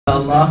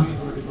inshallah,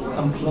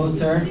 come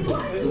closer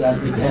so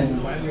that we can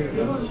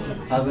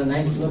have a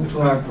nice look to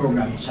our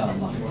program, inshallah.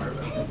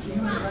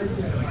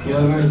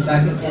 Whoever is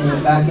back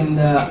in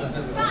the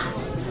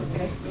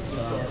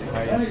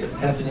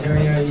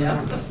cafeteria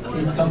area,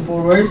 please come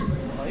forward,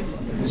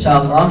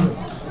 inshallah.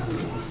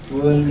 We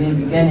will be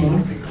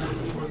beginning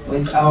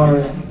with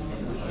our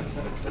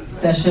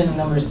session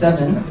number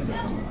 7,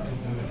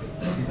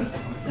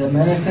 the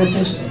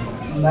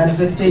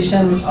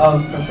manifestation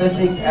of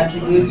prophetic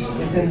attributes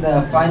within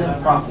the final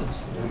prophet.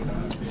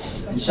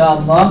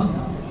 Inshallah,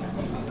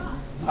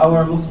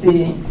 our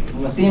Mufti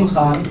Wasim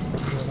Khan,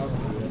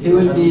 he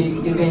will be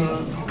giving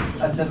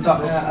us a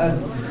talk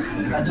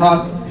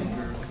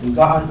on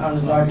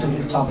regard to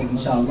this topic,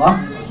 inshallah.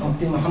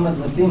 Mufti Muhammad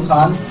Wasim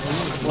Khan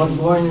was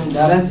born in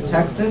Dallas,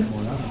 Texas,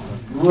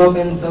 grew up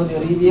in Saudi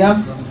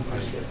Arabia,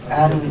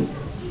 and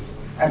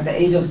at the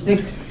age of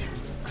 6,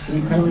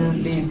 he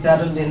permanently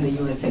settled in the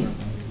USA.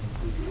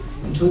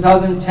 In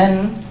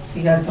 2010,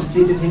 he has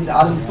completed his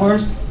alim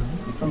course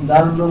from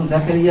Darul Uloom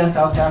Zakaria,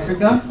 South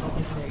Africa.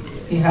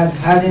 He has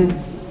had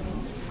his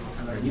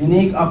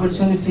unique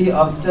opportunity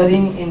of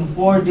studying in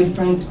 4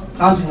 different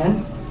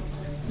continents: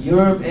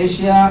 Europe,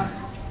 Asia,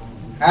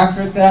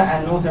 Africa,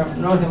 and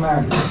North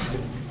America.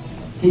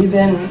 He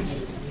then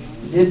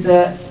did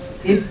the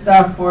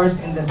IFTA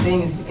course in the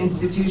same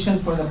institution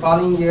for the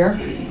following year.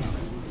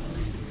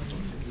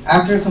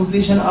 After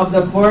completion of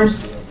the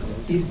course,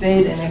 he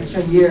stayed an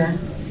extra year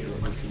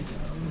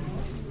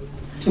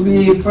to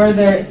be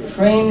further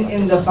trained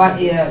in the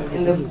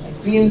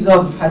fields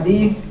of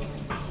hadith,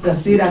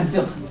 tafsir, and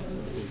fiqh.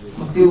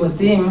 Mufti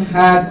Wasim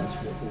had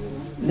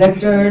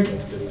lectured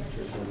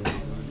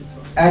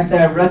at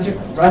the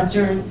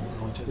Rutgers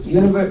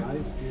University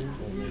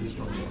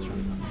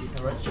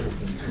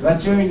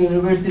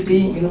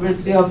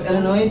of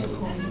Illinois,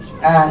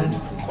 and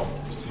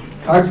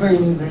Harvard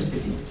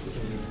University.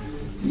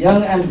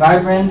 Young and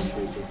vibrant,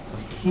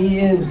 he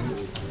is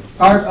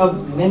part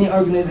of many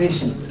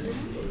organizations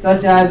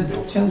such as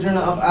Children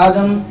of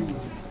Adam,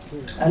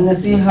 and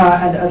Nasiha,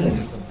 and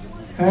others.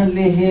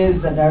 Currently, he is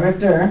the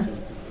director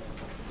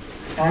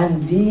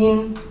and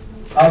dean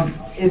of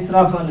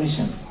Isra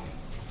Foundation,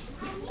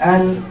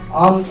 an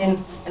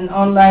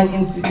online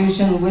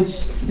institution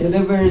which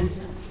delivers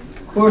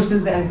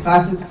courses and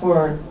classes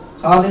for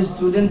college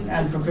students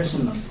and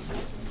professionals.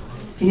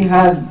 He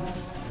has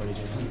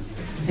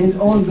his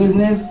own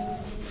business,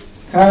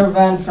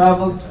 caravan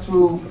travel,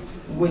 through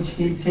which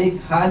he takes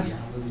Hajj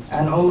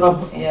and Umrah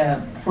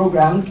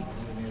programs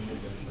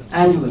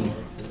annually.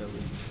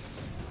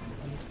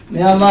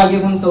 May Allah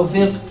give him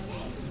tawfiq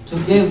to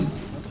give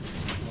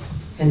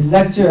his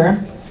lecture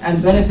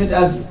and benefit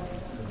us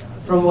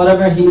from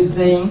whatever he is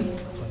saying,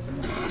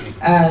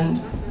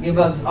 and give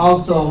us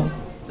also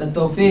the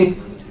tawfiq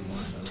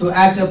to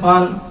act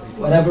upon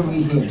whatever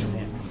we hear.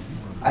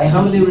 I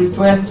humbly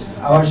request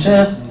our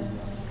Shaykh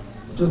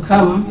to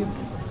come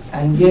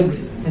and give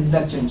his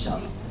lecture,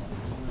 inshallah.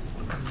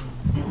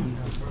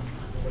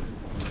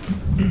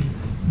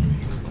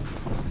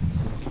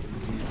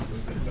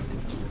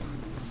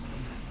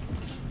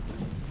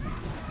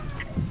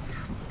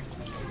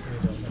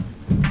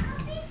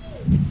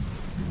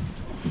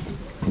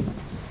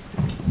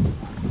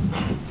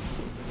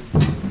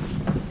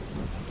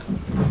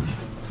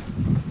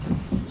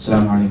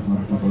 السلام عليكم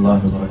ورحمة الله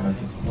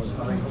وبركاته.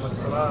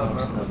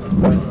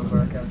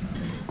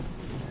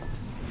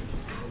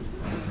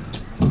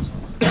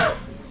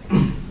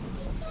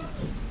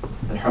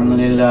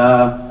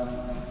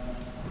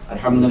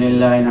 الحمد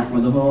لله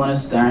نحمده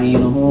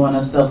ونستعينه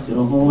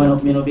ونستغفره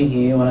ونؤمن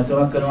به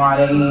ونتوكل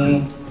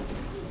عليه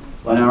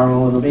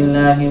ونعوذ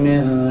بالله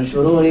من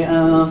شرور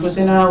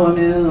أنفسنا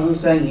ومن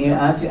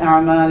سيئات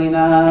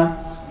أعمالنا.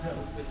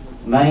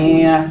 من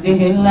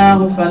يهده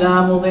الله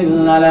فلا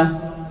مضل له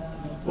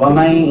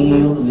ومن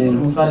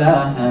يضلله فلا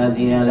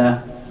هادي له.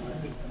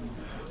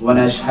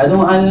 ونشهد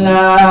أن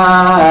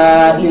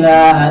لا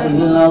إله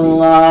إلا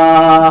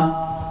الله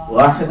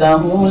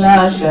وحده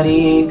لا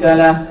شريك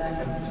له.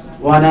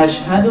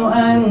 ونشهد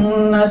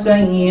أن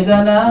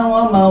سيدنا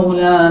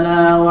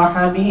ومولانا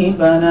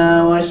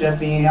وحبيبنا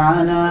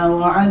وشفيعنا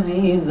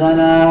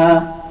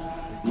وعزيزنا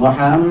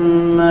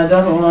محمد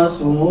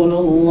رسول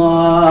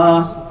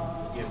الله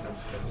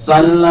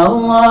صلى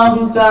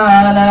الله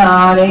تعالى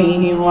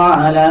عليه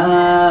وعلى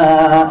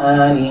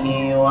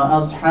آله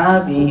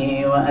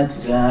وأصحابه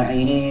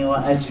وأتباعه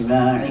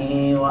وأجماعه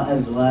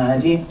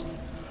وأزواجه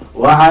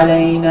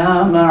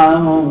وعلينا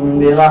معهم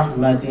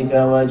برحمتك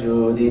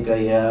وجودك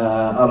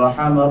يا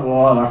أرحم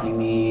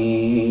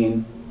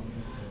الراحمين.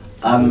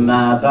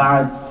 أما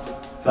بعد،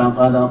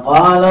 فقد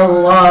قال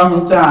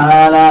الله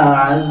تعالى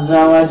عز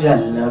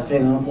وجل في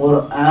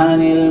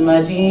القرآن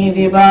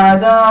المجيد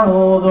بعد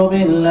أعوذ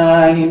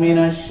بالله من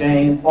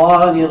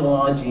الشيطان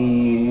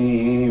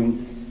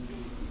الرجيم: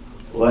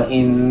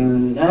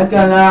 وإنك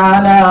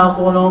لعلى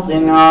خلق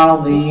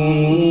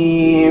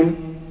عظيم.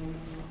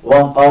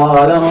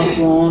 وقال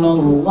رسول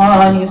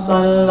الله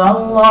صلى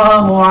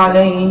الله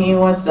عليه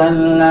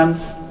وسلم: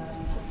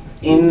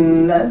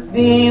 إن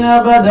الدين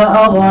بدأ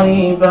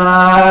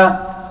غريبا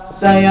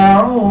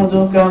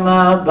سيعود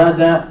كما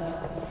بدأ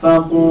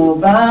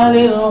فطوبى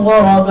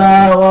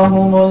للغرباء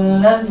وهم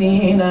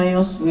الذين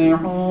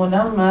يصلحون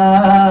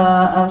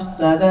ما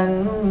أفسد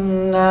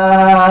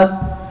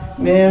الناس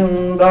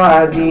من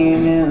بعدي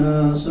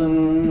من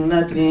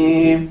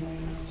سنتي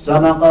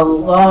صدق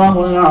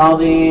الله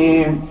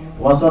العظيم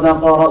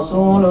وصدق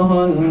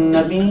رسوله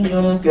النبي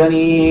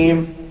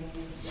الكريم.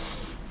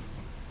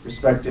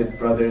 Respected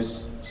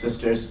brothers,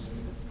 sisters,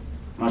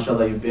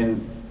 mashallah, you've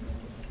been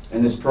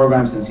in this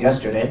program since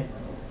yesterday,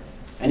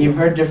 and you've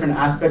heard different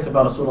aspects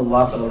about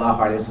Rasulullah sallallahu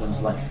alaihi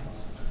wasallam's life.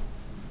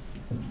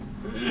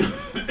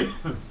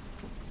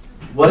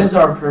 What is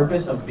our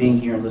purpose of being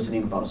here and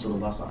listening about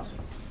Rasulullah sallallahu alaihi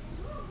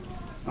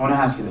wasallam? I want to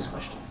ask you this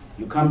question.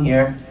 You come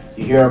here,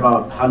 you hear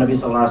about how Nabi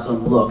sallallahu alaihi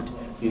wasallam looked,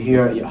 you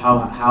hear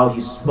how he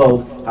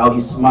spoke, how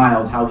he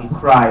smiled, how he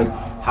cried,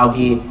 how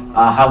he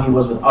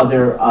was with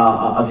other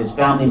of his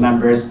family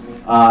members,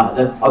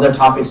 the other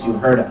topics you've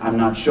heard, I'm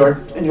not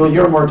sure, and you'll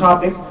hear more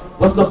topics.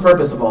 What's the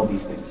purpose of all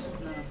these things?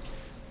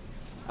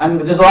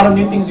 And there's a lot of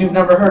new things you've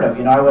never heard of.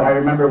 You know, I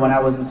remember when I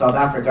was in South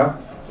Africa,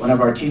 one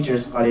of our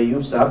teachers, Qari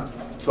Yubsa,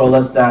 told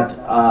us that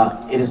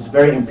it is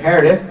very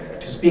imperative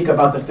to speak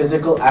about the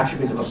physical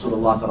attributes of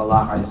Rasulullah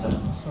sallallahu alaihi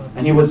wasallam.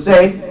 And he would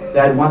say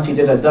that once he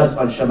did a dars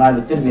on Shamal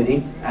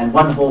al-Tirmidhi, and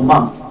one whole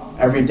month,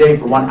 every day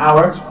for 1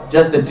 hour,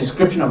 just the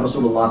description of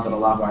Rasulullah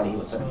sallallahu alaihi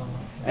wasallam.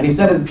 And he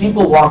said, and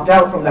people walked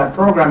out from that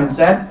program and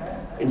said,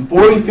 in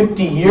 40,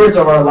 50 years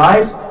of our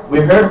lives, we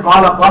heard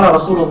qala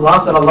Rasulullah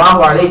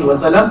sallallahu alaihi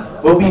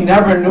wasallam, but we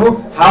never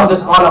knew how this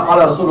qala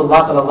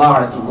Rasulullah sallallahu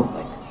alaihi wasallam looked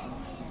like.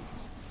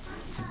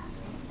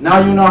 Now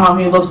you know how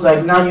he looks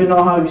like, now you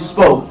know how he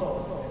spoke,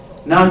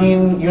 now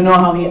you know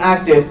how he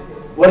acted.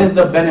 What is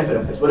the benefit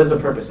of this? What is the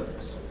purpose of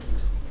this?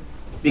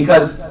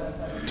 Because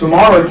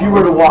tomorrow, if you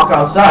were to walk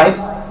outside,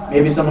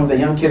 maybe some of the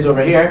young kids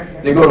over here,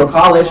 they go to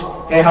college.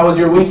 Hey, how was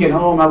your weekend?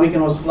 Oh, my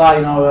weekend was fly.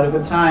 You know, I had a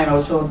good time. I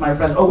was chilling with my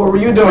friends. Oh, what were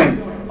you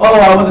doing? Oh,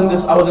 I was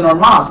in our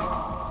mosque.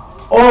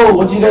 Oh,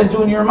 what did you guys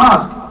do in your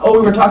mosque? Oh,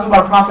 we were talking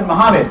about Prophet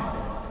Muhammad.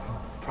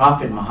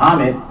 Prophet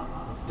Muhammad,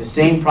 the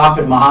same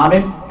Prophet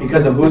Muhammad,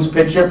 because of whose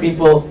picture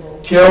people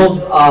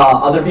killed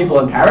other people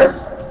in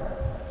Paris?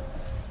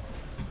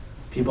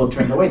 People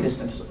turned away,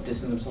 distance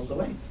themselves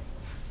away.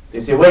 They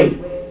say, wait,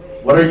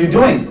 what are you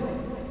doing?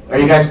 Are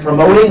you guys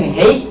promoting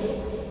hate?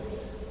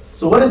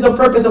 So what is the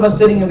purpose of us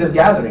sitting in this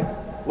gathering?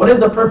 What is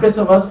the purpose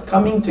of us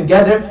coming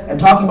together and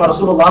talking about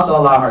Rasulullah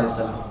sallallahu alaihi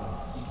wasallam?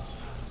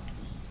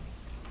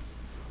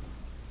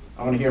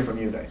 I want to hear from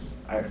you guys.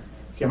 I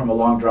came from a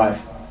long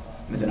drive.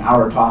 It's an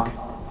hour talk.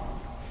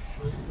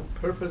 The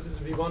purpose is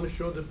we want to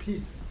show the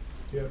peace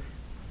here.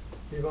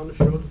 We want to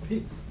show the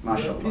peace.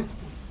 MashaAllah.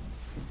 Peaceful.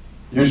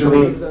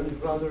 Usually,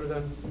 rather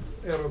than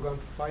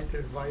arrogant,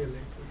 fighter, violator.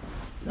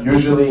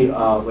 Usually,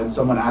 when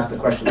someone asks a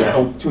question, I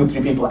hope 2 or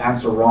 3 people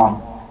answer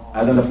wrong.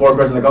 And then the 4th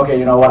person is like, okay,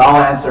 you know what,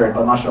 I'll answer it.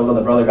 But mashallah,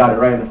 the brother got it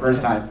right the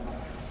first time.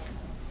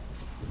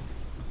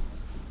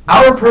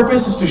 Our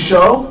purpose is to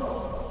show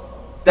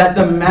that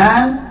the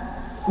man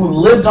who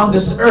lived on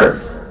this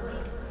earth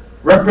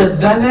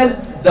represented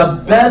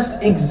the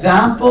best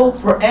example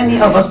for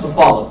any of us to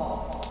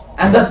follow.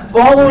 And that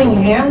following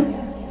him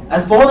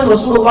and following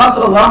Rasulullah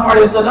sallallahu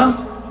alaihi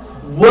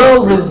wasallam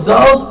will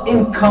result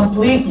in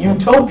complete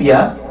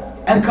utopia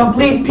and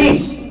complete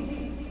peace.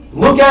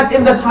 Look at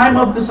in the time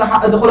of the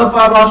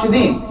Khulafa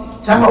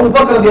al-Rashidin, time of Abu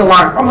Bakr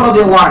radiallahu anhu, Umar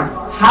radiallahu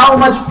anhu, how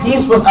much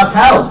peace was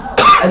upheld.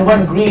 And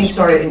when greed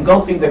started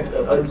engulfing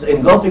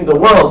the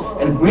world,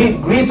 and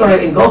greed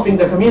started engulfing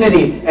the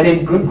community,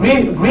 and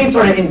greed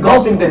started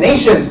engulfing the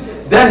nations,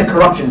 then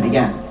corruption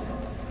began.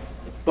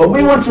 But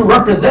we want to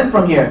represent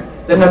from here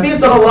that Nabi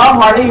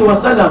sallallahu alaihi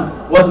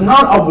wasallam was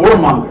not a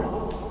warmonger.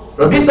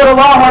 Nabi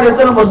sallallahu alaihi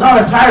wasallam was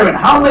not a tyrant.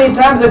 How many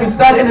times have you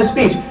sat in a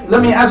speech?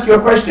 Let me ask you a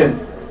question.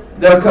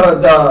 The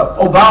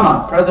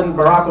Obama, President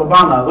Barack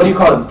Obama, what do you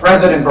call him?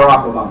 President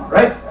Barack Obama,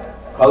 right?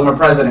 Call him a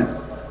president.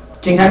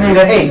 King Henry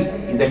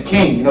VIII, he's a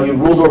king. You know, he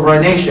ruled over a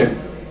nation.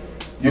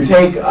 You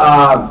take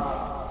Umar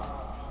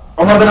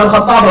bin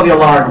al-Khattab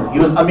radiallahu anhu, he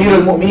was Amir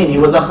al-Mu'mineen, he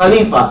was a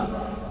Khalifa.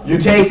 You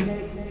take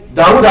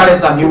Dawood alayhi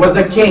salam, he was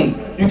a king.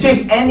 You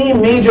take any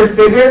major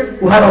figure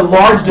who had a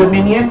large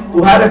dominion,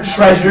 who had a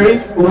treasury,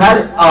 who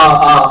had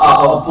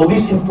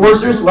police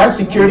enforcers, who had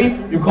security,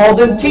 you call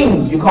them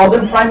kings, you call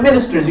them prime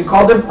ministers, you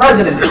call them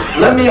presidents.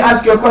 Let me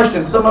ask you a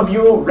question. Some of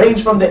you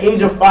range from the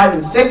age of 5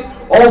 and 6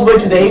 all the way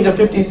to the age of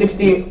 50,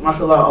 60.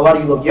 MashaAllah, a lot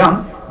of you look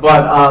young,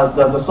 but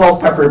the salt,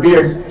 pepper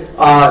beards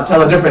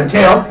tell a different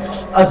tale.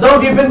 Some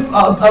of you have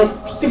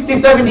been 60,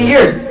 70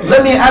 years.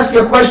 Let me ask you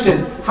a question.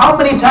 How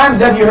many times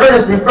have you heard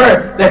us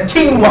refer that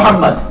King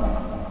Muhammad,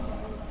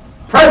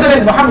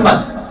 President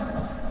Muhammad?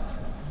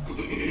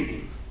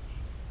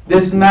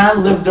 This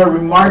man lived a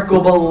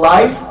remarkable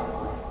life,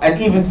 and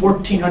even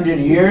 1400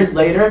 years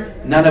later,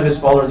 none of his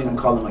followers even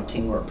call him a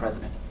king or a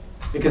president.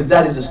 Because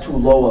that is just too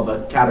low of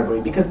a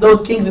category. Because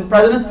those kings and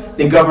presidents,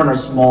 they govern a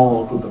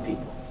small group of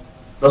people.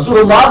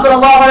 Rasulullah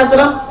sallallahu alaihi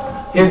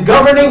wasallam, his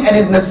governing and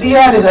his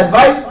nasihah and his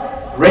advice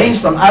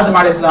ranged from Adam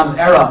alayhi salam's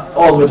era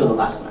all the way to the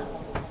last man.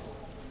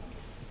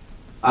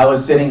 I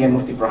was sitting in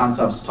Mufti Farhan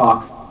Saab's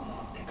talk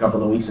a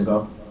couple of weeks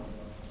ago,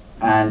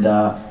 and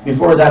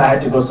before that I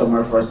had to go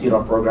somewhere for a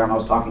seerah program. I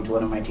was talking to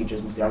one of my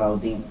teachers, Mufti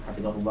Alauddin,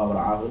 Hafidahullah wa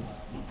ra'ahu,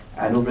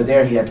 and over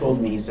there he had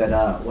told me, he said,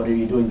 what are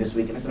you doing this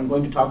week? And I said, I'm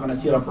going to talk on a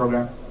seerah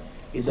program.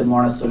 He said,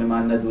 Maulana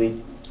Sulaiman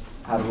Nadwi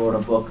had wrote a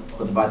book,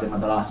 Khutbat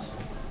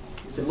al-Madras.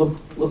 He said,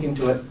 look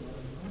into it.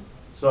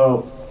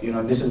 So,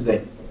 this is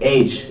the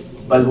age.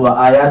 بَلْ هُوَ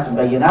آيَاتٌ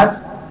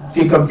بَيِّنَاتٌ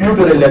فِي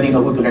كَمْپِيوتَرِ الَّذِينَ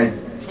أُوتُوا الْعِلْمَ.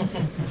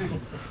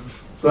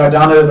 So I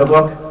downloaded the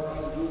book,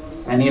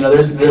 and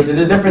there's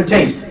a different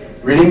taste.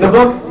 Reading the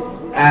book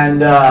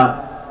and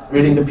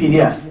reading the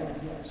PDF.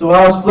 So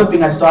while I was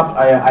flipping, I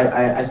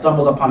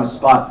stumbled upon a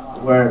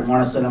spot where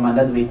Maulana Sulaiman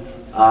Nadwi,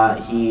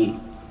 he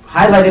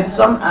highlighted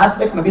some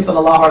aspects Nabi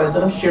sallallahu alaihi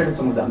wasallam shared with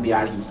some of the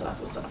Anbiya alayhi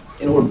salatu wasallam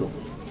in Urdu.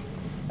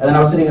 And then I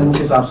was sitting in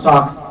Mufti Saab's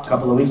talk a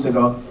couple of weeks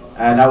ago,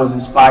 and I was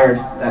inspired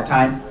that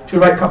time to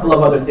write a couple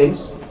of other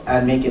things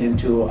and make it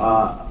into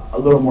a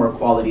little more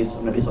qualities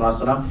of Nabi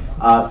sallallahu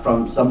alaihi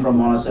wasallam, some from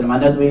Maulana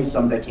Sulaiman Nadwi,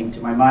 some that came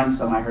to my mind,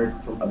 some I heard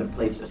from other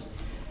places.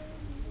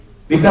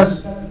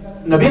 Because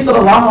Nabi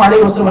sallallahu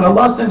alayhi wasallam, when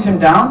Allah sent him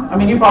down,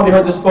 you probably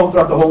heard this poem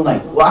throughout the whole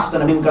night.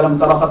 وَأَحْسَنَ مِنْكَ لَمْ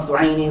تَلَقَتْ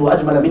عَيْنِي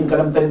وَأَجْمَلَ مِنْكَ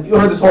لَمْ تَلِدْ. You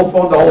heard this whole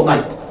poem the whole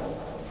night.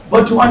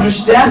 But to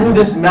understand who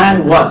this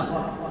man was,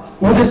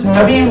 who this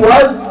Nabi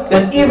was,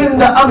 that even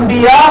the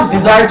Anbiya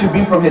desired to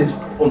be from his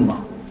ummah.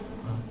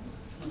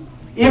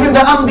 Even the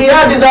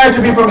Anbiya desired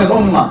to be from his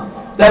ummah.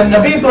 That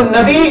Nabi to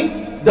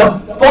Nabi, the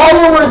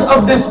followers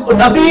of this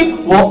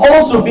Nabi will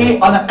also be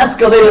on an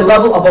escalated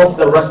level above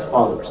the rest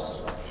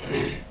followers.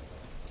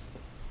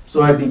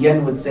 So I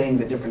began with saying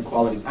the different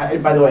qualities.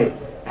 By the way,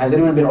 has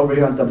anyone been over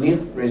here on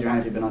Tabligh? Raise your hand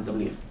if you've been on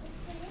Tabligh.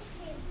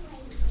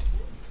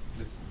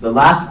 The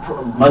last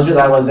masjid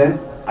I was in,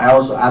 I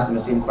also asked them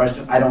the same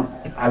question. I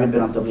haven't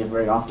been on Tabligh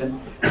very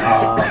often.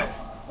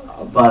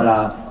 But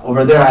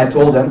over there I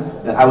told them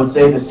that I would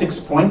say the 6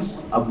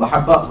 points of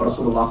Mahabba for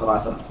Rasulullah sallallahu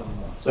alaihi wasallam.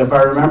 So if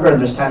I remember and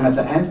there's time at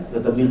the end, the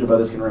Tablighi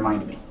brothers can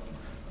remind me.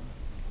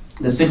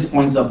 The 6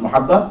 points of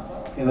Mahabba,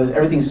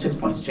 everything's 6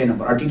 points, chain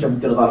number. Our teacher,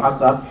 Mufti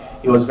Wasim,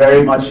 he was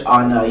very much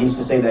on, he used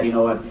to say that, he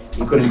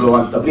couldn't go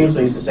on Tabligh, so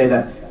he used to say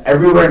that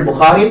everywhere in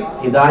Bukhari,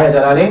 Hidayah,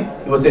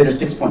 Jalalain, he would say there's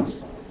 6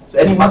 points. So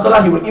any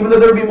masala, he would, even though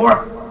there would be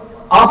more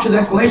options and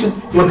explanations,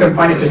 he would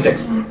confine it to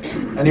 6.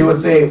 And he would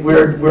say,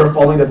 we're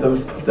following the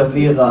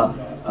Tabligh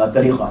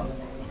tariqah.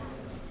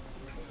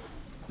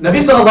 Nabi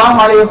sallallahu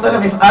alayhi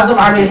wasallam, if Adam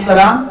alayhi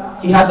salam,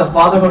 he had the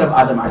fatherhood of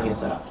Adam alayhi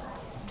salam.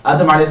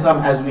 Adam alayhi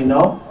salam, as we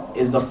know,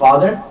 is the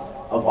father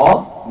of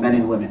all men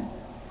and women.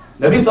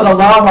 Nabi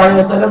sallallahu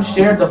alayhi wasallam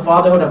shared the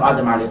fatherhood of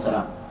Adam alayhi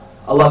salam.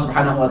 Allah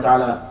subhanahu wa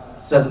ta'ala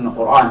says in the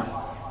Quran,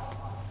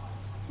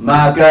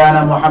 ما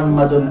كان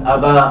محمد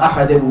أبا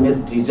أحد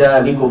من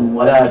رجالكم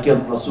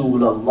ولكن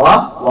رسول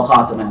الله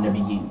وخاتم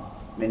النبيين.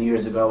 Many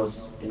years ago I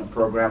was in a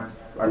program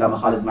where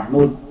Allama Khalid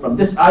Mahmood from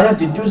this ayah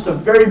deduced a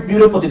very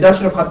beautiful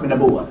deduction of Khatm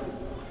Nabuwah.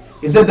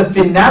 He said the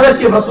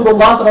finality of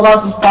Rasulullah sallallahu alaihi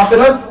wasallam's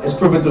prophethood is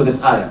proven through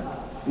this ayah.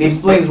 And he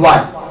explains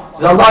why.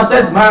 So Allah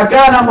says, ما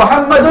كان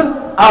محمد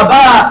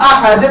أبا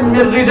أحد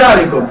من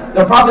رجالكم.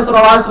 The Prophet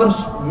sallallahu alaihi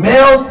wasallam's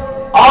male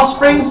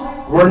offsprings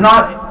were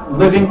not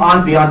living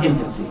on beyond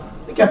infancy.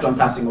 They kept on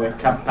passing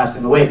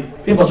away.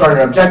 People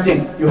started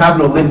objecting, you have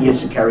no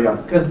lineage to carry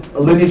on. Because a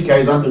lineage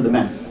carries on through the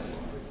men.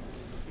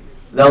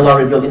 Then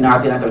Allah revealed, Inna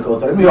atinaka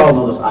al-kawthar. And we all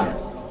know those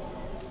ayahs.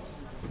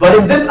 But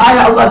in this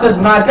ayah, Allah says,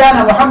 مَا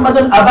كَانَ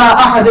مُحَمَّدٌ أَبَا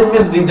أَحَدٍ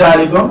مِّن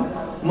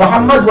رِجَالِكُمْ.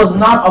 Muhammad was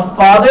not a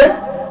father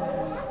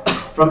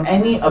from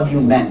any of you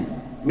men.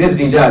 مِّن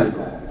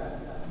رِجَالِكُمْ.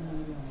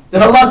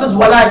 Then Allah says,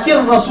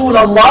 وَلَكِنْ رَسُولَ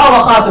اللَّهِ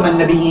وَخَاتَمَ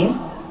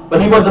النَّبِيِّينَ.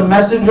 But he was a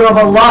messenger of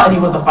Allah and he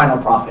was the final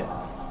prophet.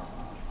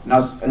 Now,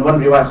 in one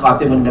riwayah,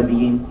 Khatim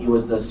al-Nabiyyin, he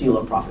was the seal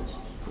of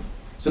prophets.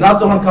 So now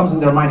someone comes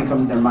in their mind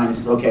and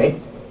says, okay,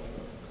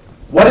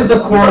 what is the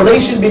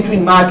correlation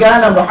between مَا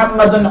كَانَ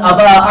مُحَمَّدٌ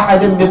أَبَا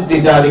أَحَدٍ مِّن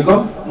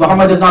رِجَالِكُمْ?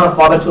 Muhammad is not a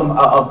father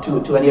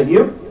to any of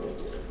you,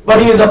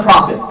 but he is a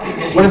prophet.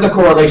 What is the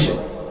correlation?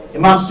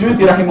 Imam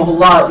Suyuti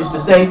rahimahullah used to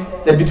say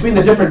that between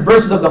the different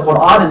verses of the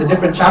Quran and the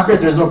different chapters,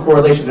 there's no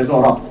correlation, there's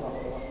no rabt.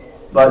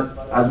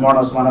 But as Maulana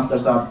Usman Akhtar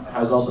Sahab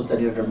has also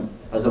studied under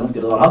Hazrat Mufti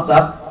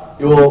Wasim,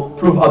 he will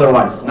prove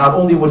otherwise. Not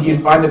only would he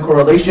find the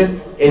correlation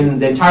in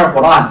the entire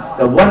Quran,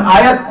 the one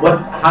ayat,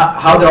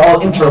 how they're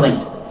all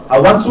interlinked.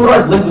 How one surah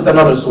is linked with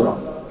another surah.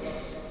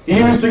 He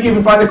used to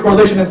even find the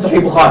correlation in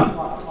Sahih Bukhari.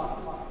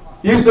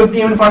 He used to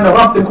even find the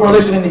rabt and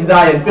correlation in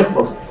Hidayah and fiqh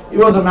books. He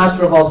was a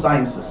master of all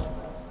sciences.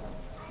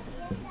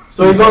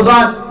 So he goes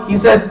on, he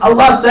says,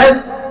 Allah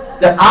says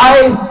that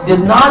I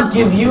did not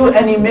give you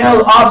any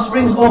male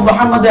offsprings, O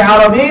Muhammad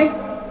Arabi,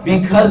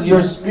 because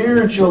your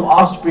spiritual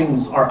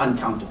offsprings are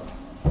uncountable.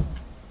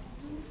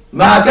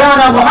 مَا كَانَ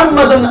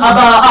مُحَمَّدٌ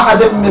أَبَا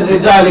أَحَدٍ مِّن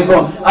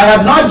رِجَالِكُمْ. I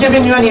have not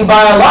given you any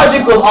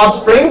biological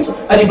offsprings,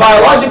 any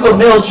biological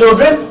male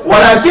children,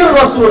 وَلَكِنْ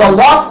رَسُولَ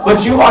اللَّهِ.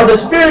 But you are the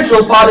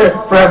spiritual father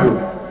for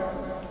everyone.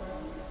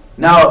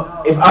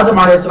 Now, if Adam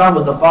a.s.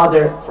 was the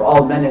father for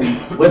all men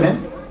and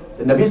women,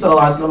 The Nabi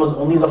sallallahu alaihi wasallam was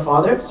only the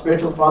father,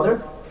 spiritual father,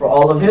 for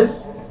all of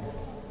his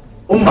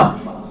ummah.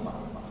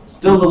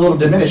 Still a little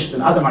diminished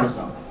in Adam alayhi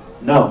salam.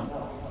 No.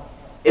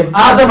 If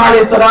Adam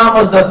alayhi salam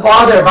was the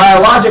father,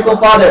 biological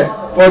father,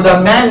 for the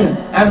men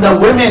and the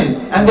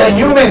women and the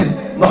humans,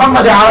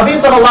 Muhammad Arabi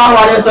sallallahu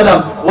alayhi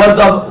wasallam was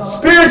the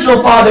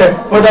spiritual father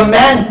for the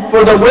men,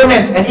 for the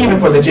women, and even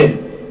for the jinn.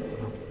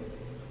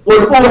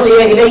 قُلْ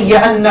أُوحِيَ إِلَيَّ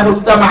أَنَّهُ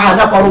اسْتَمَعَ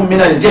نَفَرٌ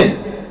مِّنَ الْجِنِّ.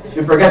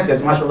 You forget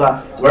this,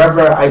 mashallah.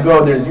 Wherever I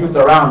go, there's youth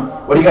around.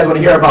 What do you guys want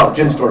to hear about?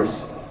 Jinn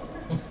stories.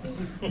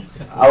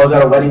 I was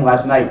at a wedding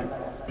last night.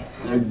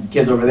 There were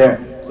kids over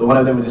there. So one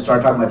of them would just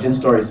start talking about jinn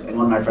stories, and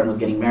one of my friends was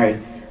getting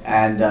married.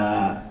 And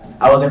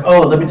I was like,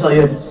 oh, let me tell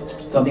you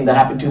something that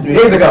happened 2-3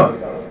 days ago.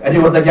 And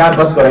he was like, yaar,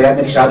 bas karo, yaar,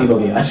 meri shaadi ho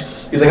gayi.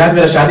 He's like, aaj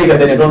mera shaadi ka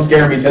din hai, don't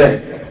scare me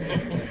today.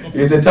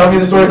 He said, tell me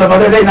the story some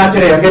other day, not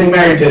today, I'm getting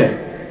married today.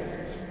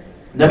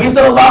 Nabi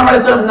sallallahu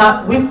alayhi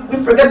wa sallam, we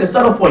forget this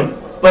subtle point,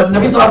 but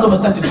Nabi sallallahu alayhi wa sallam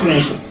was sent to 2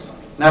 nations,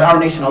 not our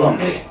nation alone.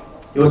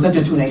 He was sent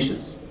to 2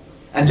 nations.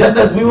 And just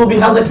as we will be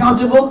held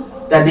accountable,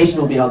 that nation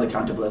will be held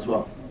accountable as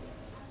well.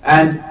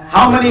 And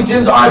how many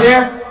jinns are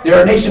there?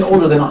 They're a nation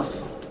older than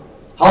us.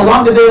 How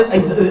long did they,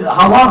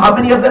 how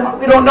many of them?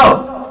 We don't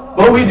know.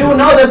 But we do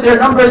know that their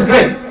number is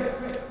great.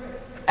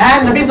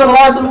 And Nabi sallallahu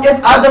alayhi wa sallam,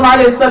 if Adam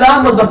alayhi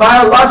salam was the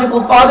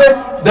biological father,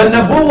 the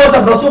nabuwwat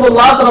of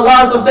Rasulullah sallallahu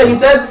alayhi wa sallam, he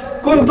said,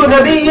 Kuntu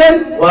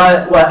nabiyyan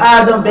wa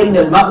Adam bayn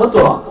al-ma' wa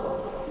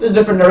turab. There's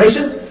different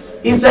narrations.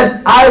 He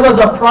said, I was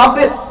a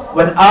prophet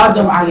when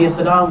Adam alayhi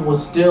salam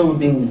was still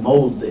being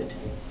molded.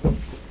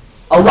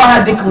 Allah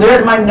had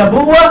declared my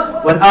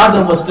nabuwwah when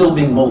Adam was still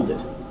being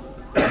molded.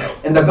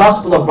 In the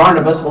Gospel of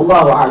Barnabas,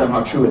 Wallahu a'lam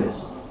how true it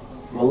is.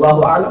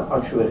 Wallahu a'lam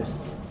how true it is.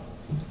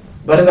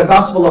 But in the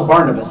Gospel of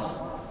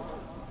Barnabas,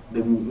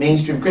 the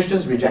mainstream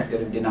Christians reject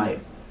it and deny it.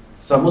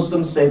 Some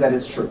Muslims say that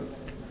it's true.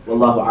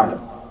 Wallahu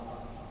a'lam.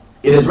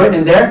 It is written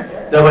in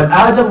there that when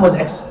Adam was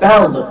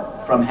expelled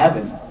from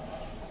heaven,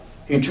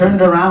 he turned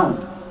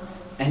around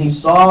and he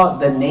saw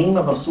the name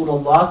of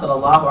Rasulullah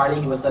sallallahu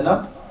alaihi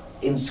wasallam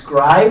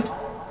inscribed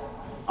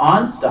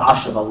on the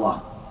arsh of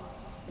Allah.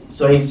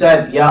 So he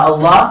said, Ya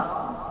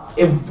Allah,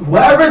 if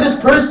whoever this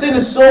person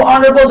is so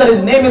honorable that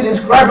his name is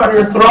inscribed on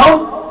your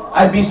throne,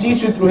 I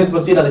beseech you through his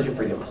basira that you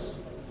forgive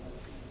us.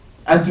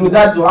 And through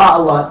that dua,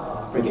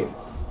 Allah forgave.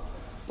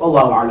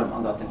 Wallahu a'lam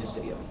on the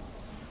authenticity of it.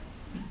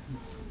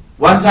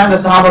 One time the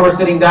Sahaba were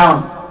sitting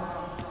down.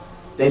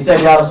 They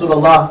said, Ya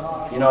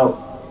Rasulullah, you know,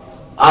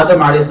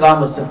 Adam alayhi salam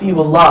was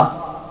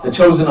Safihullah, the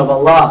chosen of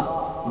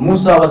Allah.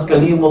 Musa was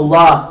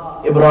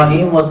Kalimullah.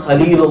 Ibrahim was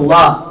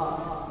Khalilullah.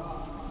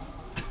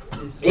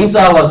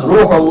 Isa was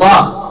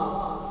Ruhullah.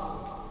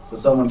 So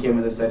someone came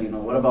and they said, you know,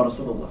 what about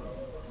Rasulullah?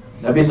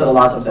 Nabi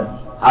sallallahu alayhi wa sallam said,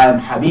 I am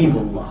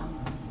Habibullah.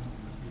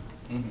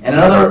 In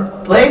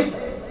another place,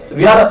 said,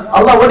 Ya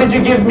Allah, what did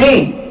you give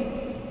me?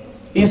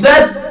 He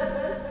said,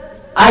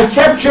 I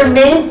kept your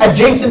name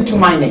adjacent to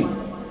my name.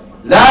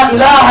 La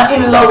ilaha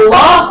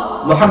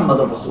illallah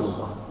Muhammadur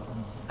Rasulullah.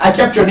 I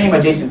kept your name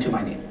adjacent to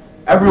my name.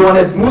 Everyone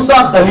is Musa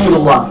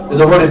Khalilullah. There's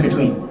a word in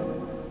between.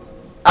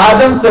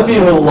 Adam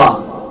Safihullah.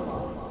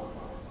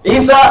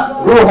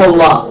 Isa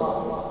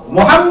Ruhullah.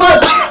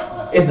 Muhammad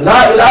is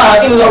La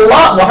ilaha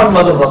illallah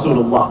Muhammadur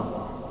Rasulullah.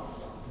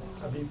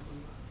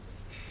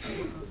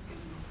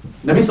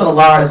 Nabi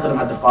sallallahu alayhi wa sallam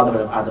had the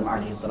fatherhood of Adam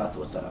alayhi salatu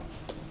wasalam.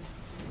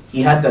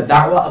 He had the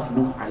da'wah of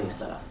Nuh alayhi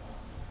salam.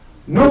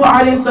 Nuh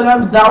alayhi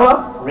salam's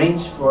da'wah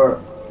ranged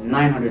for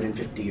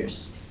 950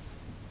 years.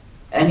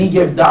 And he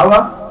gave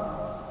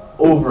da'wah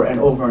over and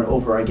over and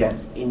over again.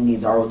 Inni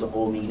da'watu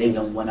qawmi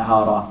laylan wa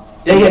nahara.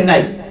 Day and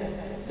night.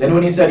 Then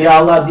when he said, Ya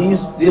Allah,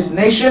 this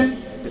nation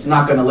is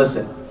not going to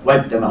listen.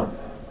 Wipe them out.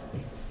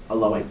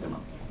 Allah wiped them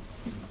out.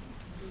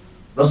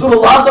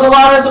 Rasulullah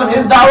sallallahu alayhi wa sallam,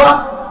 his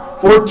da'wah,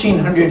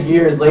 1400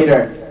 years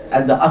later,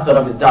 and the athar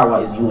of his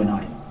da'wah is you and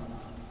I.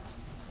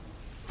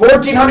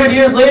 1400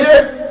 years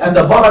later, and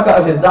the barakah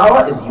of his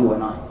da'wah is you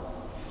and I.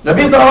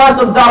 Nabi sallallahu alayhi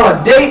wa sallam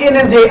da'wah, day in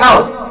and day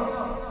out.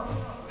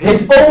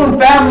 His own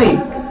family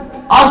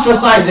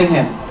ostracizing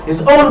him.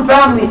 His own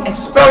family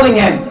expelling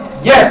him.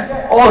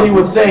 Yet, all he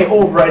would say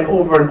over and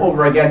over and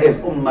over again is,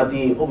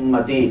 Ummati,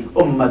 Ummati,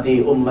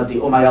 Ummati, Ummati.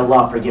 Oh my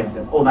Allah, forgive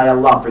them. Oh my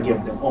Allah,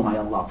 forgive them. Oh my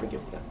Allah,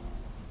 forgive them.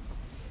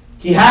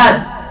 He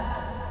had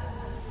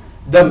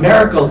the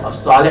miracle of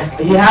Salih.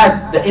 He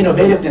had the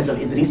innovativeness of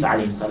Idris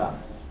alayhi salam.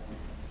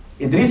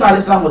 Idris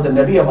alayhi salam was the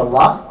Nabi of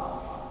Allah,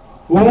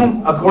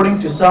 whom, according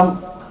to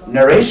some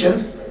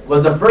narrations,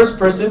 was the first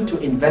person to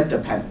invent a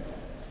pen.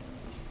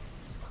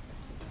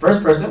 The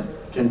first person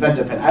to invent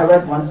a pen. I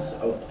read once,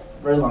 a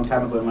very long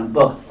time ago in one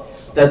book,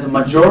 that the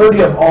majority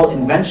of all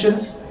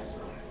inventions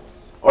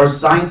or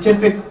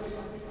scientific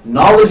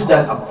knowledge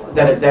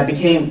that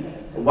became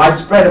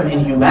widespread in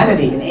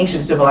humanity, in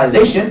ancient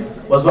civilization,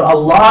 was what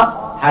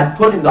Allah had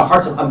put in the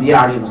hearts of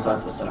Anbiya alayhi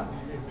salatu wasalam.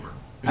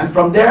 And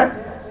from there,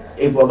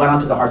 it went on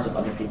to the hearts of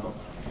other people.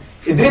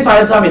 Idris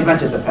alayhi salam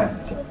invented the pen.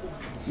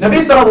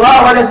 Nabi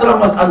sallallahu alayhi wa sallam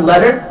was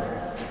unlettered.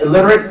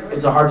 Illiterate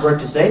is a hard word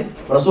to say,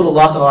 but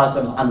Rasulullah sallallahu alayhi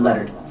wa sallam is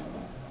unlettered.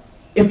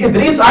 If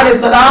Idris alayhi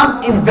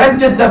salam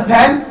invented the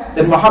pen,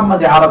 then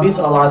Muhammad Arabi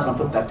sallallahu alayhi wa sallam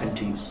put that pen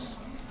to use.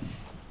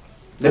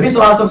 Nabi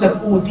sallallahu alayhi wa sallam said,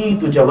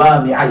 "Utitu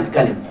jawami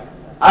al-kalim."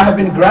 I have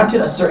been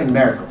granted a certain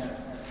miracle,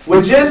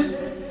 which is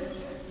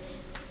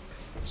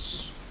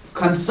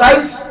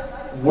concise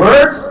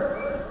words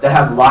that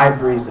have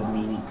libraries of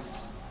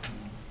meanings.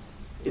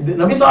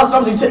 Nabi sallallahu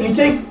alayhi wa sallam, you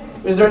take,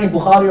 is there any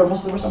Bukhari or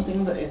Muslim or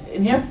something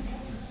in here?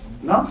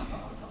 No?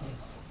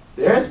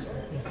 There is?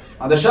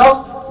 On the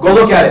shelf? Go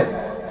look at it.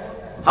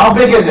 How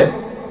big is it?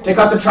 Take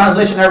out the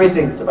translation and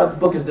everything. It's about, the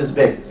book is this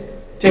big.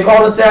 Take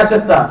all the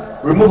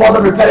siyasata, remove all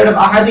the repetitive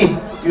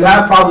ahadith. You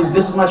have probably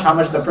this much, how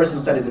much the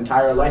person said his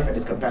entire life and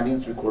his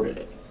companions recorded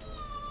it.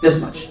 This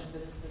much.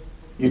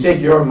 You take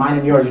your, mine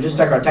and yours, you just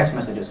check our text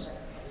messages.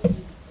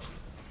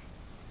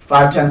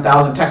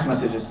 5,000-10,000 text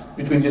messages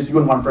between just you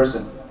and one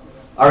person.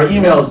 Our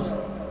emails,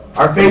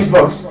 our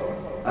Facebooks,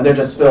 and they're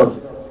just filled.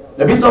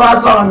 Nabi sallallahu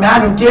alaihi wasallam, a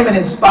man who came and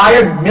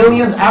inspired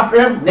millions after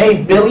him,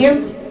 nay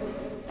billions,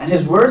 and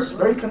his words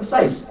very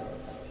concise.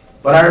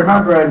 But I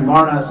remember, and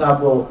Marna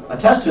Sahab will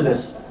attest to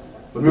this,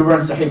 when we were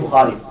in Sahih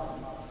Bukhari,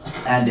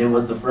 and it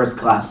was the first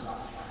class,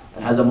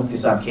 and Hazrat Mufti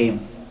Sahab came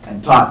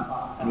and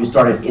taught, and we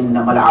started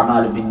innamal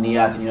a'malu bin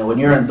niyat. You know, when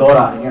you're in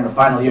Dora and you're in the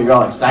final year, you're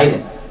all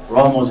excited. We're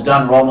almost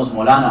done. We're almost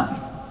Maulana.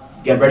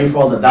 Get ready for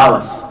all the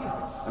dawats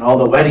and all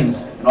the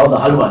weddings and all the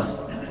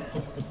halwas.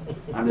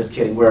 I'm just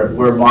kidding.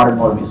 We're modern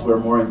Maulvis. We're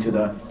more into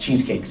the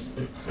cheesecakes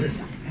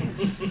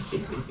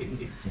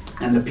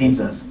and the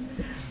pizzas.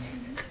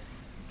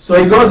 So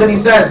he goes and he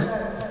says,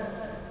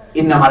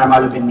 innamal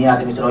a'malu bin niyat.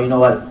 And we said, oh, you know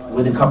what?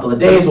 Within a couple of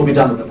days, we'll be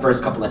done with the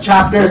first couple of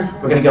chapters.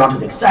 We're going to get on to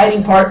the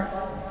exciting part.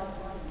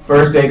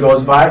 First day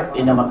goes by,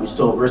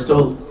 we're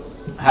still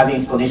having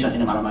explanation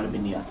in innamal a'malu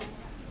bin niyat.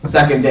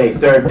 Second day,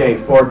 third day,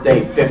 fourth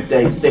day, fifth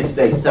day, sixth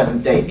day,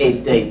 seventh day,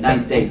 eighth day,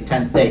 ninth day,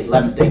 10th day,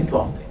 11th day,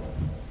 12th day.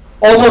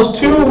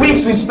 Almost 2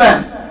 weeks we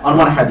spent on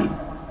one hadith.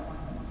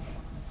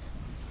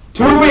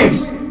 2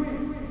 weeks.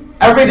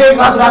 Every day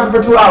class would happen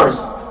for 2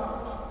 hours.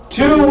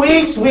 2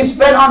 weeks we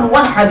spent on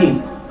one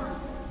hadith.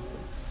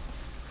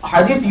 A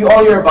hadith you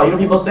all hear about. You know,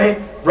 people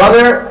say,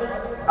 brother,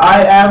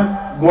 I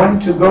am going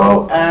to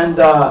go and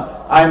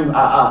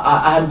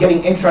I'm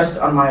getting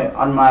interest in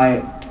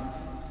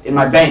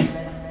my bank.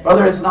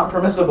 Brother, it's not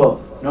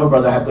permissible. No,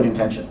 brother, I have good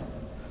intention.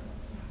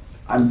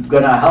 I'm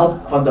gonna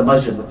help fund the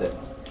masjid with it.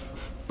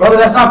 Brother,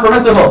 that's not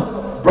permissible.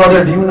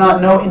 Brother, do you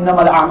not know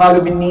innamal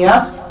a'malu bin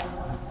niyat?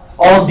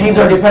 All deeds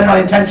are dependent on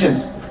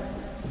intentions.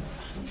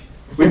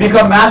 We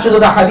become masters of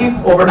the hadith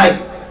overnight.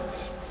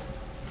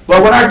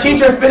 But when our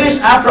teacher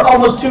finished after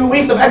almost 2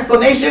 weeks of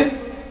explanation,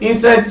 he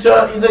said,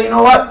 you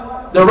know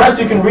what? The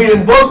rest you can read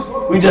in books.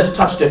 We just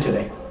touched it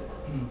today.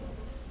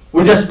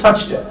 We just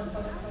touched it.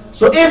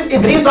 So if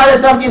Idris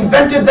a.s.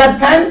 invented that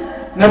pen,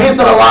 Nabi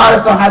sallallahu alaihi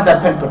wasallam had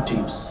that pen put to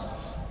use.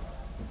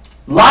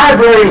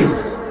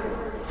 Libraries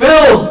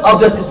filled of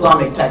this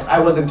Islamic text. I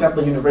was in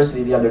Temple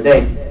University the other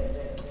day,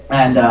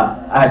 and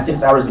I had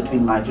 6 hours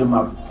between my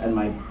Jummah and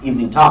my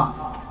evening talk.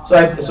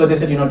 So they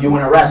said, you know, do you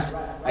want to rest?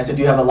 I said,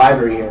 do you have a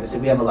library here? They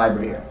said, we have a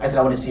library here. I said,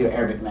 I want to see your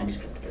Arabic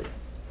manuscript here.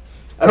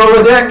 And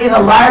over there in a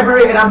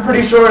library, and I'm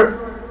pretty sure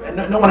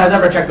no one has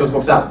ever checked those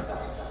books out.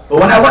 But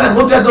when I went and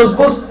looked at those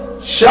books,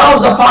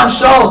 shelves upon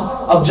shelves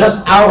of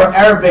just our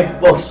Arabic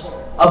books,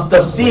 of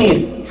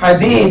tafsir,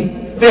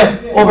 hadith,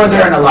 fiqh, over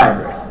there in a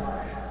library.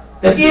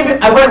 That even,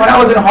 when I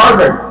was in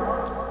Harvard,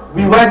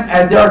 we went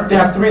and they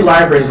have 3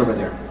 libraries over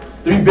there.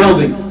 3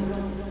 buildings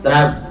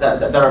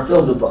that are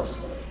filled with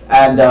books.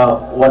 And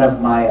one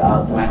of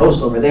my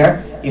hosts over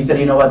there, he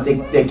said, you know what,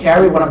 they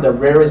carry one of the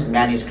rarest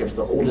manuscripts,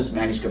 the oldest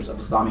manuscripts of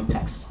Islamic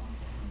texts.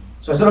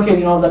 So I said, okay,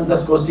 you know,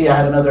 let's go see. I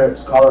had another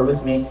scholar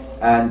with me,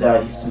 and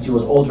since he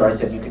was older, I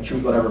said, you can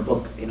choose whatever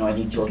book, you know, and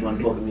he chose one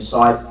book, and we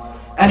saw it.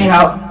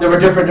 Anyhow, there were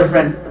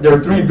there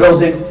were 3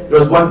 buildings. There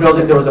was one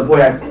building, there was a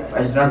boy,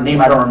 his name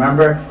I don't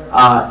remember,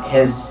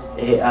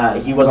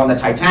 he was on the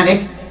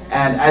Titanic,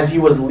 and as he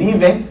was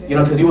leaving, you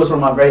know, because he was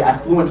from a very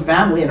affluent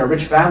family and a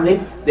rich family,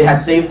 they had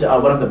saved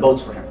one of the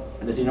boats for him.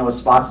 And they said, you know what,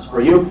 spots is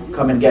for you,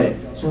 come and get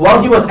it. So while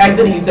he was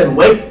exiting, he said,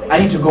 wait, I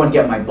need to go and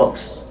get my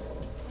books.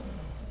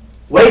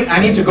 Wait, I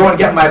need to go and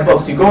get my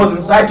books. He goes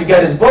inside to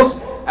get his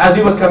books. As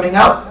he was coming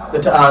out,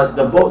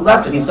 the boat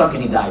left and he sunk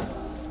and he died.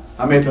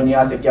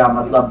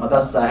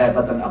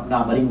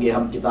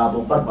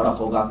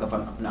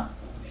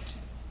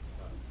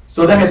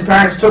 So then his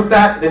parents took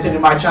that. They said,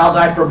 my child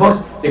died for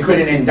books. They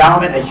created an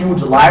endowment, a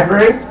huge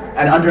library,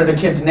 and under the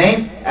kid's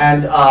name,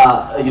 and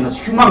you know, it's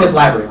a humongous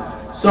library.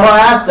 So I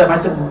asked them, I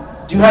said,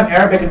 do you have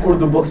Arabic and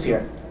Urdu books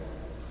here?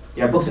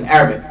 You have books in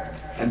Arabic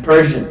and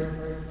Persian?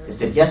 They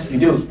said, yes, we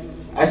do.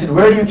 I said,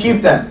 where do you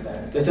keep them?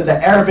 They said, the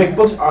Arabic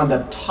books are on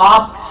the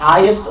top,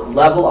 highest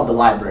level of the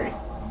library.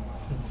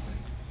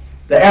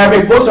 The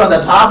Arabic books are on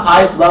the top,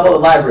 highest level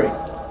of the library.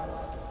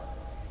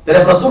 That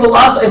if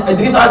Rasulullah, if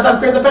Idris a.s.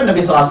 created the pen, Nabi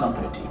sallallahu alaihi wasallam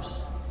put it to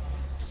use.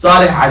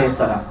 Salih alayhi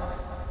salam,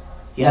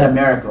 he had a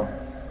miracle,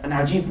 an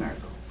ajib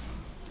miracle.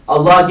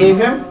 Allah gave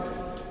him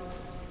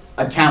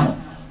a camel,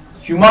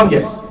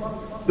 humongous.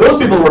 Those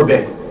people were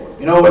big.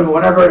 You know,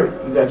 whenever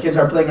kids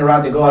are playing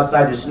around, they go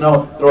outside, there's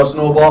snow, throw a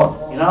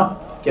snowball, you know?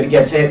 Kid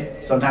gets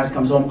hit, sometimes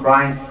comes home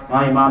crying,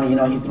 mommy, you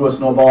know, he threw a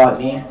snowball at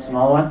me,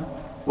 small one.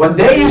 When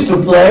they used to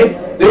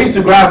play, they used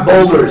to grab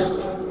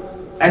boulders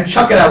and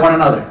chuck it at one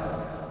another.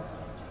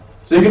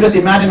 So you can just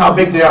imagine how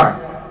big they are.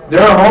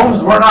 Their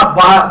homes were not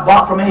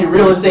bought from any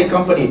real estate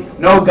company.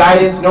 No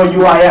guidance, no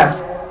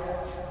UIF.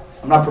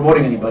 I'm not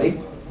promoting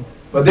anybody.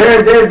 But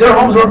their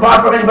homes weren't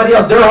bought from anybody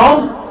else. Their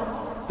homes,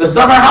 the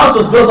summer house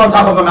was built on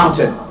top of a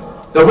mountain.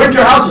 The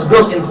winter house was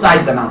built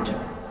inside the mountain.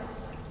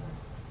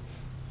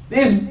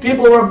 These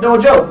people were no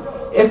joke.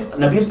 If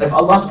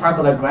Allah subhanahu wa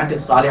ta'ala granted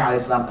Salih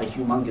alayhi salam a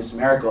humongous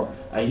miracle,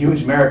 a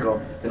huge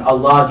miracle, then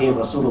Allah gave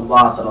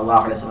Rasulullah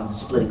sallallahu alayhi wasallam the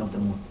splitting of the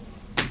moon.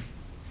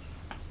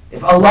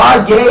 If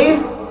Allah gave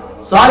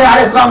Salih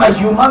alayhi salam a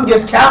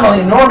humongous camel, an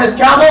enormous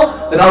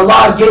camel, then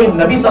Allah gave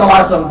Nabi sallallahu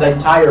alayhi wasallam the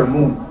entire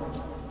moon.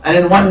 And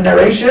in one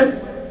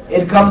narration,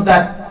 it comes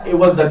that it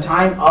was the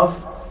time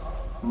of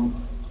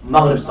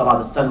Maghrib Salah,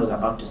 the sun was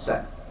about to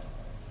set.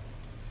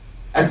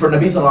 And for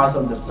Nabi sallallahu alayhi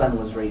wasallam, the sun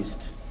was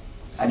raised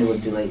and it was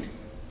delayed.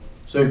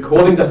 So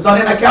holding the sun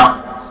in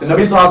account, the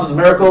Nabi sallallahu alayhi wasallam's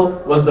miracle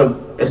was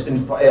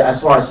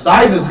as far as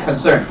size is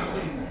concerned,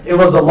 it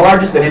was the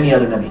largest than any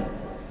other Nabi.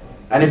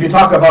 And if you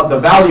talk about the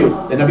value,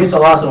 the Nabi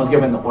sallallahu alayhi wasallam was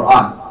given the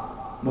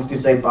Quran. Mufti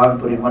Sayyid Bhavan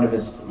put in one of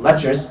his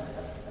lectures,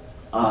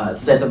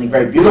 said something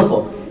very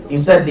beautiful. He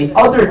said the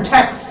other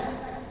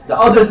texts, the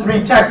other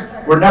three texts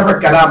were never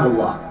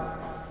kalamullah.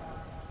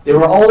 They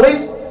were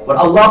always what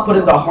Allah put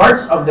in the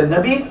hearts of the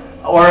Nabi,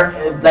 or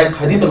like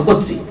Hadith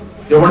al-Qudsi.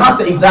 They were not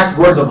the exact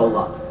words of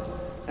Allah.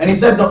 And he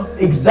said the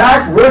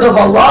exact word of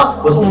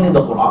Allah was only in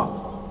the Quran.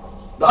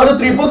 The other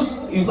three books,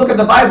 you look at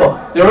the Bible,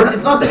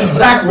 it's not the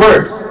exact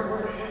words.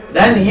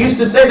 Then he used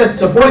to say that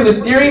supporting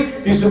this theory,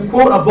 he used to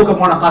quote a book of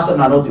Mawlana Qasim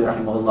Nanoti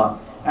rahimahullah.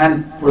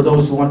 And for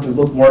those who want to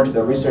look more into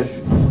the research,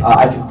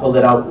 I can pull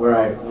it out where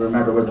I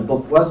remember where the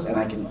book was, and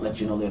I can let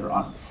you know later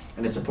on.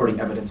 And the supporting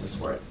evidences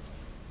for it.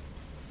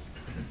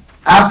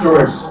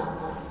 Afterwards,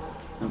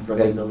 I'm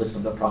forgetting the list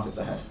of the prophets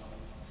I had.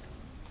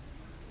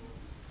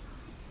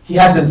 He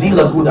had the zeal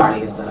of Hud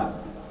alayhi salam.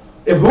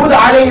 If Hud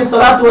alayhi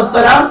salatu was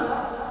salam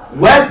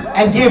went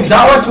and gave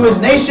da'wah to his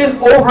nation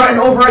over and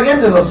over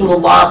again, then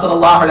Rasulullah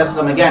sallallahu alayhi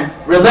wa sallam again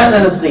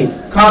relentlessly,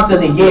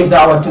 constantly gave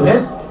da'wah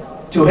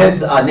to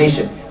his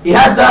nation. He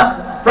had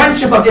the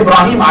friendship of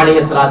Ibrahim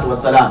alayhi salatu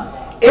was salam.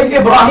 If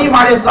Ibrahim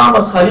alayhi salam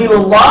was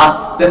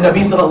Khalilullah, then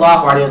Nabi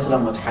sallallahu alayhi wa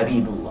sallam was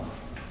Habibullah.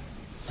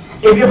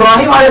 If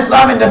Ibrahim alayhi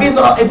salam and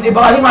if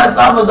Ibrahim alayhi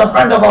salam was the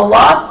friend of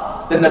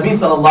Allah, then Nabi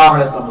sallallahu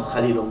alayhi wa sallam was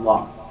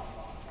Khalilullah.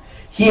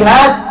 He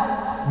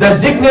had the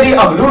dignity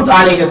of Lut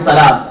alayhi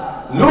salam.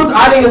 Lut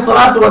alayhi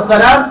salatu was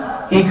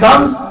salam, he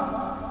comes,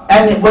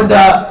 and when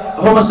the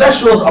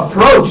homosexuals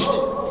approached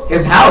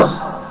his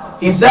house,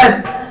 he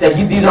said that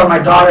these are my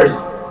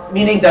daughters,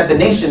 meaning that the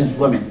nation's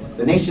women,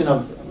 the nation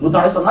of Lut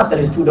alayhi salam, not that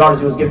his two daughters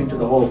he was giving to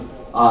the whole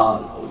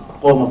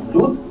home of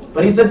Lut,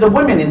 but he said the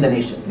women in the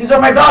nation. These are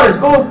my daughters,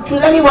 go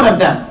choose any one of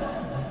them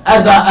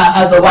as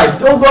a wife.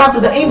 Don't go after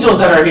the angels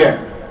that are here.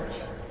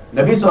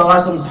 Nabi sallallahu alayhi wa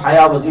sallam's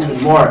haya was even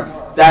more,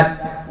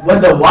 that when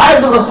the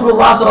wives of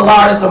Rasulullah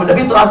sallallahu alayhi wa sallam, when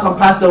Nabi sallallahu alayhi wa sallam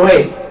passed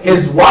away,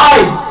 his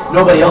wives,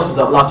 nobody else was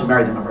allowed to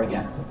marry them ever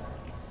again.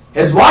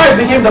 His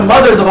wives became the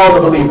mothers of all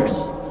the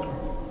believers.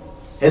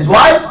 His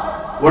wives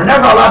were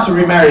never allowed to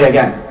remarry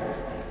again.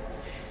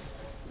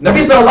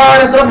 Nabi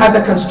sallallahu alayhi wa sallam had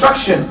the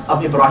construction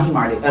of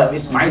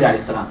Ismail alayhi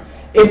salam.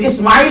 If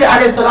Ismail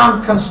alayhi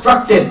salam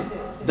constructed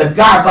the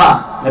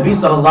Kaaba, Nabi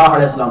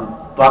sallallahu alayhi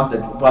wa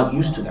sallam brought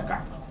used to the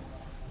Kaaba.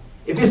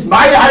 If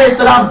Ismail alayhi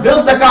salam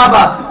built the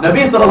Kaaba,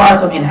 Nabi sallallahu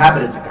alayhi wa sallam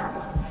inhabited the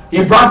Kaaba.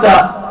 He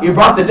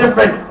brought the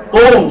different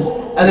homes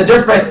and the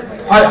different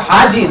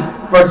hajis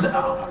for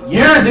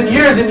years and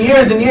years and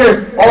years and years,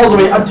 all the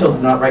way until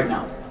right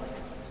now.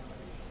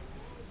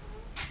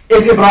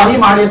 If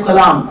Ibrahim alayhi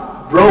salam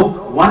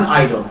broke one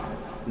idol,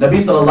 Nabi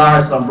sallallahu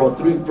alayhi wa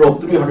sallam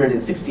broke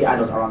 360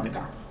 idols around the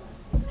Kaaba.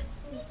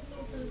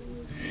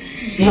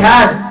 He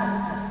had,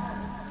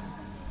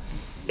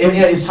 if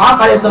Ishaq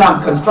alayhi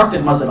salam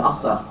constructed Masjid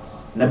al-Aqsa,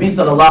 Nabi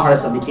sallallahu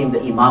alayhi wa sallam became the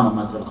Imam of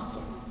Masjid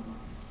al-Aqsa.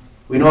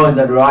 We know in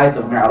the riwayat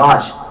of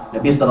Mi'raj,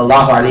 Nabi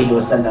sallallahu alayhi wa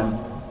sallam,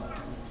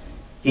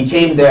 he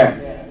came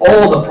there,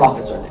 all the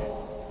prophets are there,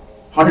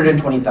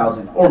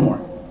 120,000 or more.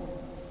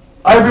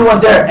 Everyone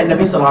there, and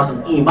Nabi sallallahu alayhi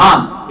wa sallam,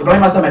 Imam.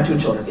 Ibrahim alayhi salam had two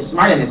children,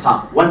 Ismail and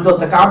Ishaq. One built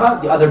the Kaaba,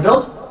 the other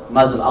built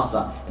Masjid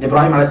al-Aqsa. And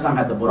Ibrahim alayhi salam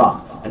had the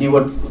Buraq. And he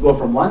would go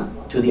from one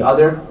to the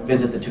other,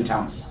 visit the two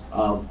towns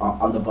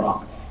on the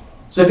Buraq.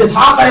 So if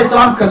Ishaq alayhi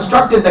salam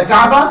constructed the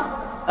Kaaba,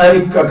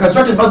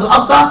 constructed Masjid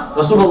al-Aqsa,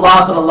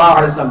 Rasulullah sallallahu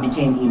alayhi wa sallam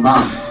became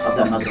Imam of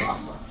the Masjid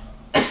al-Aqsa.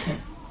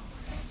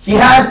 He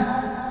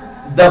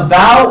had the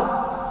vow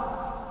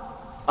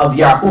of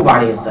Yaqub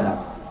alayhi salam.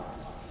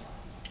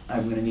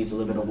 I'm going to need a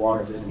little bit of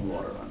water if there's any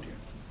water around here.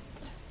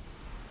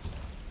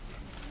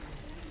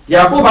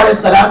 Yaqub alayhi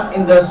salam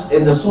in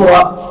the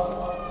surah,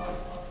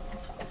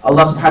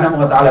 Allah subhanahu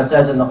wa ta'ala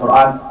says in the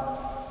Quran,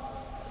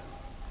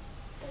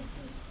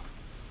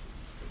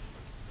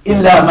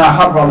 إِلَّا مَا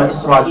حَرَّمَ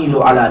إِسْرَائِيلُ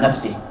عَلَى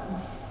نَفْسِهِ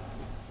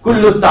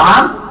كل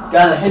الطعام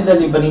كان حلا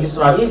لبني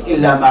إسرائيل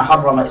إلا ما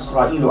حرم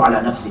إسرائيل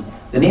على نفسه.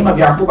 The name of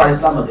Yaqub alayhi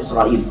salam was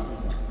Israel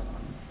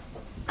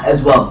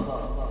as well.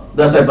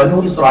 That's why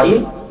Banu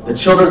Israel, the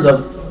children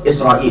of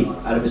Israel,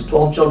 out of his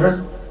 12 children,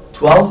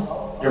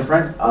 12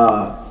 different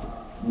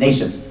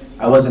nations.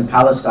 I was in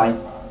Palestine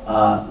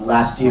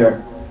last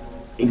year,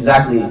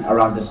 exactly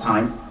around this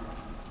time,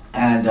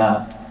 and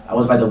I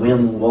was by the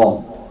Wailing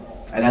Wall.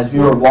 And as we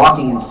were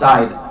walking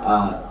inside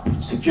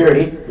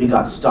security, we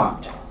got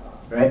stopped,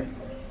 right?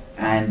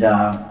 And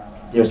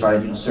they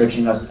started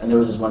searching us, and there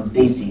was this one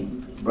Desi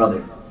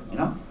brother,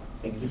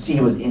 you could see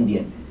he was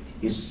Indian.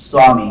 He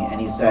saw me and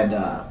he said,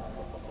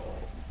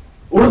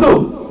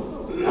 Urdu?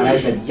 And I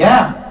said,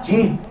 yeah,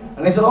 gee.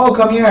 And he said, oh,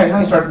 come here.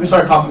 We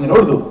started talking in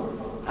Urdu.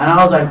 And I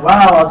was like,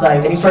 wow.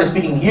 And he started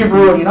speaking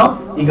Hebrew, he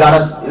got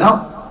us,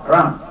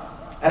 around.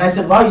 And I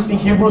said, wow, you speak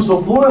Hebrew so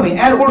fluently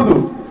and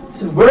Urdu. He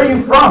said, where are you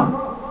from?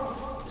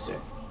 I said,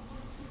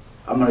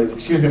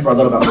 excuse me for a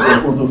little bit,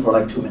 I'm going to Urdu for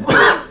like 2 minutes.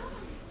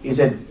 He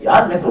said,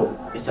 yaar, main to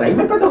Israel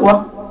mein paida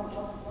hua.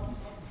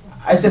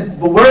 I said,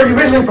 but where are you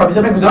originally from? He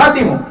said, main Gujarati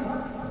hu.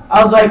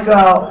 I was like,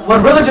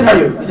 what religion are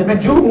you? He said, main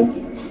Jew hu.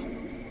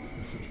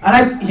 And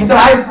he said,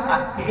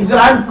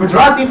 I'm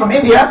Gujarati from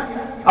India.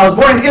 I was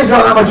born in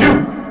Israel and I'm a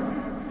Jew.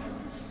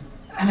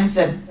 And I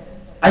said,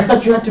 I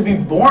thought you had to be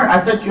born,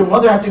 I thought your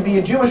mother had to be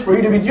a Jewish for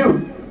you to be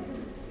Jew.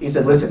 He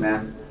said, listen,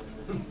 man,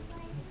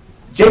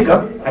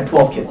 Jacob had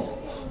 12 kids.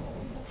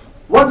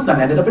 One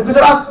son ended up in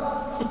Gujarat.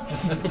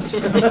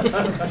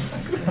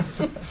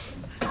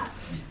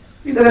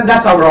 He said, and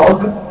that's how we're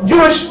all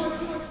Jewish.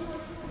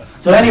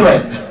 So anyway,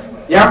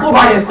 Yaqub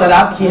alayhi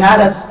salam, he had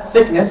a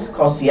sickness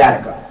called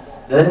sciatica.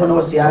 Does anyone know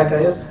what sciatica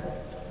is?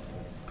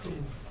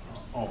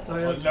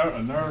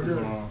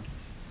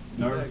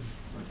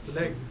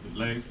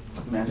 Leg.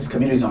 Man, this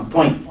community is on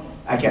point.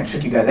 I can't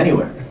trick you guys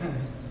anywhere.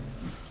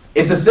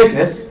 It's a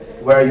sickness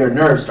where your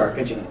nerves start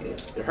pitching.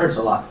 It hurts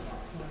a lot.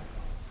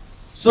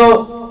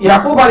 So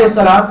Yaqub alayhi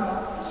salam,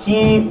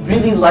 he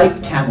really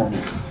liked camel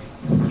meat.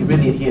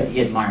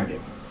 He admired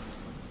it.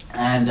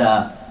 And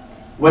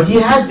when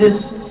he had this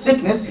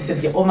sickness, he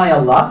said, oh my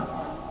Allah,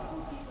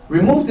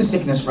 remove the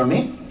sickness from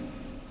me.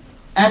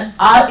 And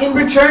in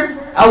return,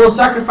 I will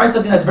sacrifice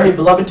something that's very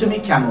beloved to me,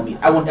 camel meat.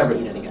 I won't ever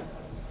eat it again.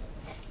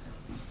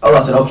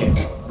 Allah said,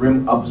 okay.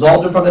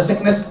 Absolved him from the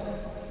sickness.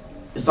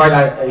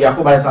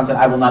 Yaqub alayhi salam said,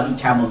 I will not eat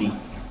camel meat.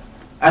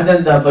 And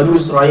then the Banu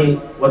Israel,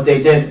 what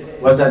they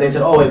did was that they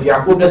said, oh, if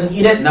Yaqub doesn't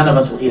eat it, none of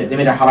us will eat it. They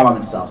made it haram on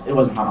themselves. It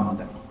wasn't haram on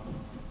them.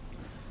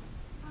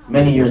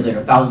 Many years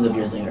later, thousands of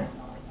years later,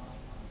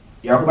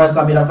 Yaqub alayhi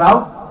salam made a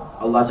vow.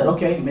 Allah said,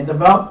 okay, you made the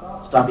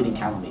vow, stop eating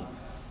camel meat.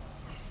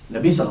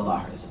 Nabi sallallahu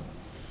alayhi wa sallam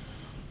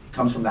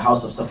comes from the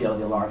house of Safiya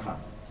radiallahu anha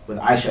with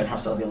Aisha and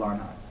Hafsa radiallahu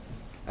anha.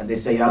 And they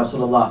say, Ya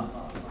Rasulullah,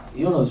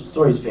 you know the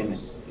story is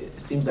famous.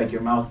 It seems like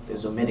your mouth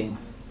is emitting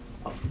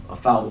a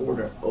foul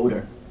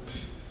odor.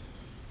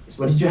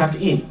 So what did you have to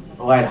eat?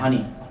 Oh, I had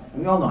honey.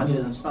 And we all know honey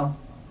doesn't smell.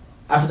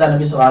 After that,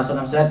 Nabi sallallahu alayhi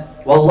wa sallam said,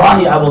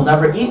 Wallahi, I will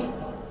never eat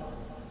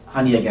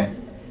honey again.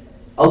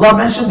 Allah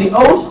mentioned the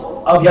oath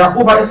of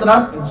Yaqub alayhi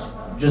salam in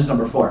juz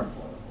number 4.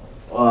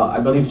 I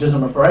believe juz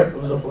number 4, right?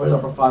 Where's the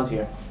Hufaz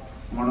here?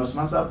 Marno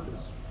Usman sahab?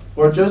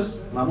 4 juz?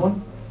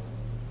 Mamun?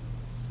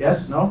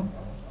 Yes? No?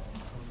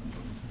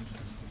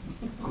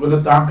 كل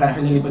الطعام كان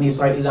حلا لبني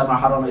إسرائيل إلا ما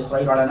حرم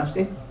إسرائيل على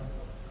نفسه.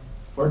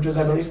 4 juz,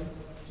 I believe.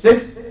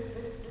 6?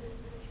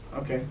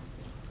 Okay.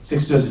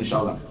 6 juz,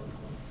 inshallah.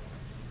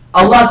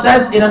 Allah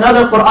says in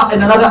another Quran,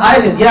 in another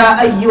ayah, Ya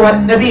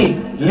ayyuhan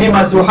nabi,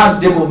 lima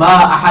tuhaddimu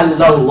ma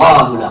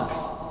ahallallahu lak.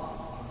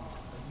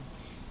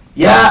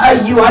 Ya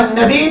ayyuhan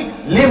nabi,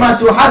 lima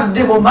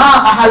tuhaddimu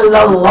ma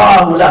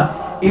ahallallahu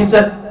lak. He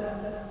said,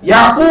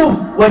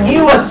 Yaqub, when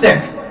he was sick,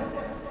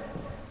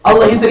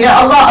 he said, Ya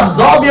Allah,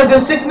 absolve me of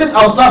this sickness,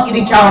 I'll stop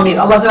eating cow meat.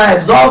 Allah said, I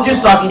absolved you,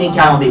 stop eating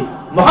cow meat.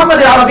 Muhammad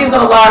al-Arabi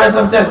sallallahu alayhi wa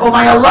sallam says, oh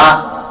my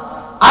Allah,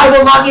 I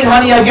will not eat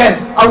honey again.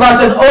 Allah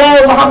says,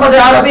 oh Muhammad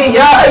al-Arabi,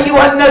 Ya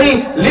ayyuhan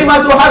nabi,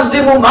 lima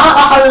tuhaddimu ma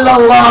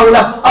ahallallahu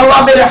lak. Allah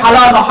made it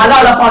halal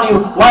upon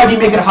you. Why did he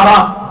make it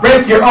haram?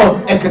 Break your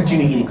oath and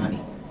continue eating honey.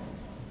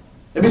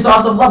 Nabi sallallahu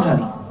alayhi wa sallam loved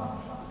honey.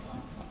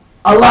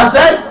 Allah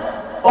said,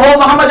 oh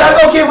Muhammad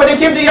al-Arabi, okay, when it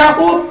came to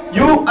Yaqub,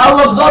 I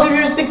will absolve you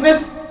of your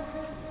sickness.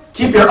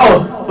 Keep your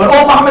oath. But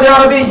oh Muhammad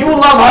al-Arabi, you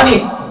love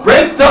honey.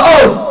 Break the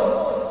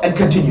oath and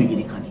continue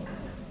eating honey.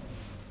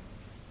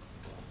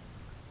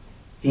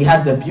 He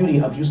had the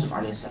beauty of Yusuf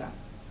alayhi salam.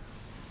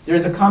 There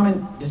is a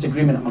common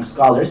disagreement among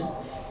scholars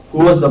who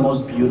was the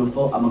most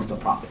beautiful amongst the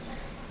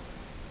prophets.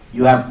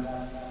 You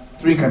have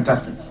 3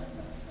 contestants.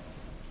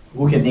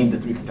 Who can name the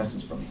 3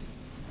 contestants for me?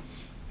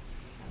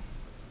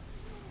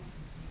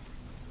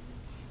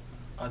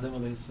 Adam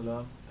alayhi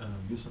salam,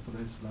 Yusuf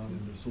alayhi salam,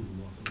 and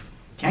Rasulullah.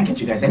 Can't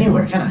get you guys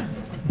anywhere, can I?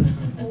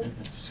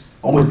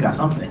 Always got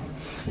something.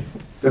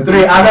 The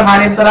 3, Adam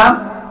alayhi salam,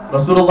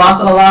 Rasulullah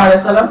sallallahu alayhi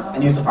wasallam,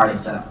 and Yusuf alayhi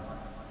salam.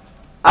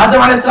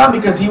 Adam alayhi salam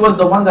because he was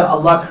the one that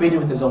Allah created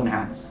with his own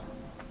hands.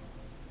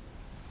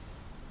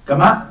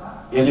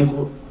 Kama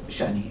yaliku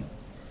shanihi.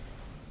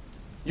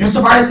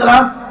 Yusuf alayhi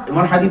salam, in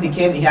one hadith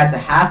he had the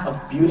half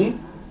of beauty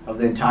of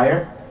the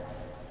entire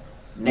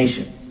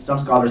nation. Some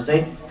scholars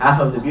say half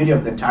of the beauty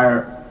of the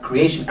entire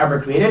creation ever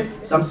created.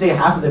 Some say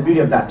half of the beauty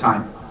of that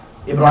time.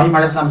 Ibrahim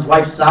a.s.'s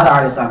wife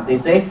Sarah a.s., they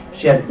say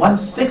she had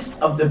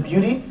 1/6 of the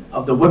beauty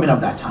of the women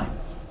of that time.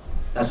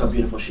 That's how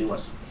beautiful she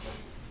was.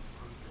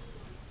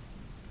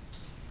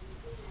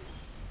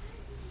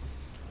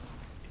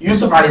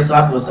 Yusuf a.s.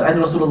 and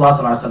Rasulullah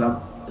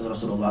is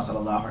Rasulullah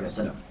sallallahu alayhi wa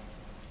sallam.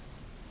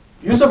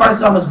 Yusuf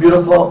a.s. was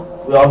beautiful.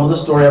 We all know the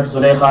story of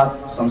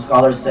Zulaykha. Some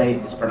scholars say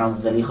it's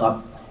pronounced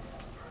Zalikha.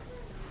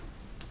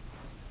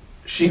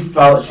 She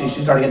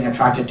started getting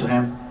attracted to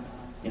him.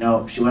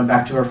 She went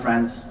back to her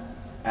friends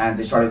and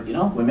they started,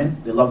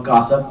 women, they love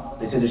gossip.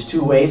 They say there's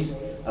two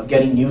ways of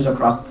getting news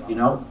across,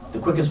 the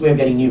quickest way of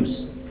getting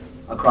news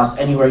across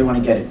anywhere you want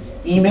to get it.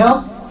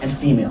 Email and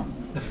female.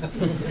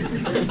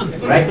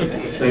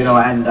 Right? So,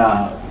 and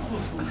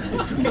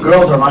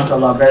girls are,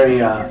 mashallah, very,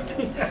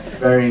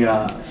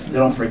 they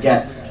don't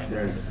forget.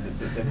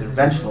 They're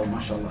vengeful,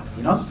 mashallah.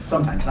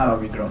 Sometimes, not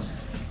every girls.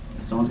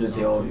 Someone's going to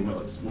say, oh,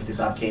 Mufti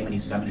Saab came and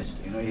he's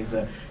feminist.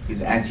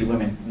 He's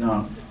anti-women.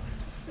 No.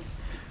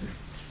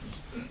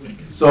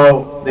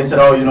 So they said,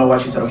 oh, you know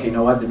what? She said, okay, you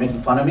know what? They're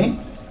making fun of me.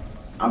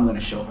 I'm going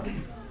to show her.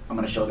 I'm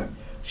going to show them.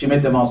 She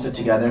made them all sit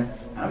together.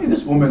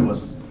 This woman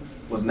was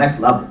next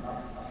level.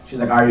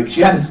 She's like,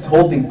 she had this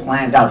whole thing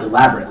planned out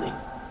elaborately.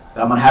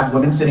 That I'm going to have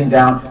women sitting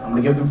down. I'm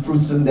going to give them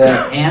fruits in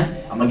their hands.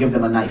 I'm going to give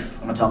them a knife.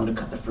 I'm going to tell them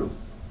to cut the fruit.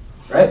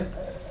 Right?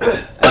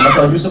 And I'm going to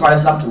tell Yusuf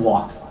a.s. to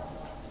walk.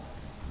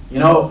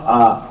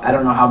 I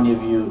don't know how many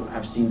of you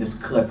have seen this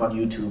clip on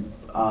YouTube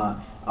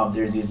of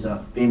there's these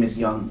famous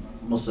young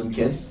Muslim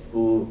kids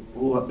who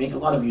make a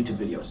lot of YouTube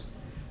videos.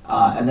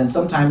 And then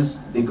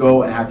sometimes they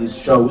go and have these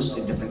shows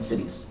in different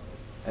cities.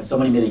 And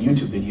somebody made a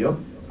YouTube video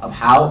of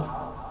how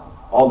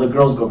all the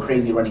girls go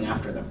crazy running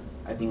after them.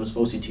 I think it was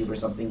FoCTube or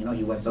something,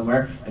 he went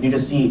somewhere and you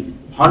just see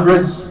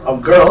hundreds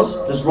of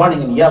girls just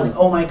running and yelling,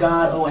 oh my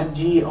God,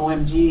 OMG,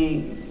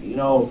 OMG,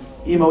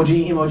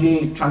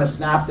 emoji, trying to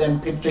snap them,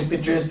 take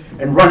pictures,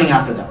 and running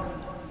after them.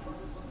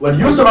 When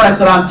Yusuf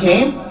a.s.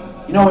 came,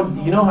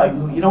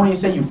 when you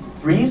say you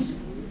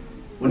freeze?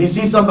 When you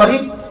see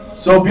somebody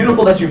so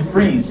beautiful that you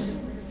freeze,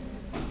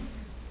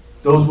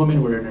 those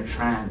women were in a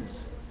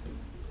trance.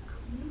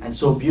 And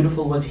so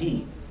beautiful was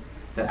he,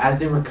 that as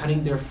they were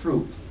cutting their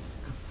fruit,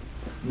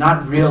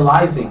 not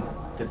realizing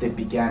that they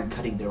began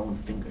cutting their own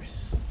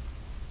fingers.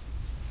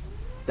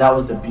 That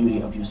was the beauty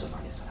of Yusuf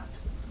a.s.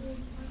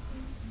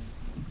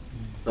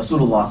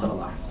 Rasulullah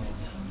sallallahu alaihi wasallam.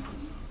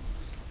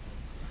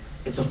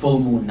 It's a full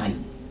moon night.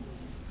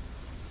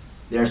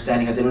 They're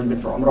standing. Has anyone been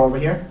for Umrah over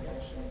here?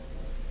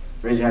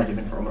 Raise your hand if you've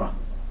been for Umrah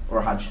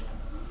or Hajj.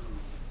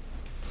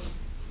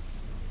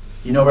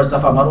 You know where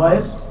Safa Marwa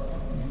is?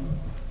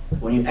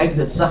 When you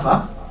exit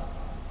Safa,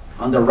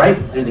 on the right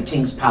there's a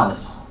king's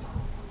palace.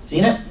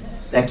 Seen it?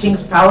 That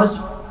king's palace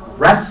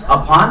rests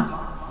upon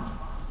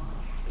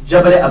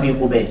Jabal Abi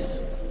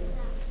Qubais.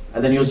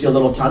 And then you'll see a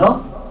little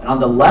tunnel. And on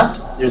the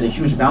left, there's a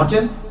huge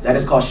mountain that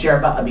is called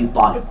Sherba Abi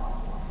Talib.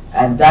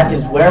 And that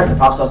is where the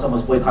Prophet ﷺ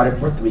was boycotted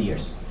for 3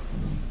 years.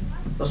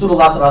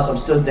 Rasulullah ﷺ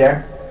stood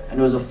there, and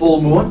it was a full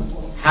moon.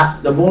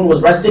 The moon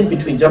was resting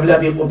between Jabal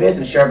Abi Qubais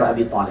and Sherba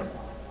Abi Talib.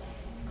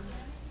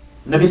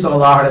 Nabi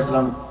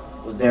ﷺ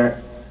was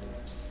there.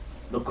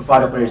 The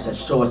Kuffar Quraysh said,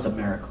 show us a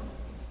miracle.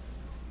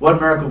 What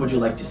miracle would you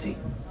like to see?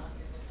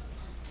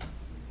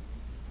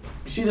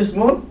 You see this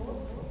moon?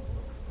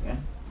 Yeah.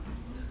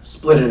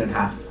 Split it in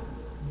half.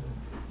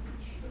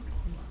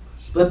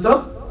 Split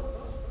the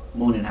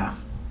moon in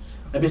half.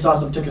 Nabi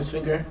Sallallahu took his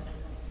finger,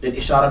 did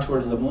ishara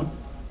towards the moon,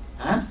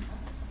 and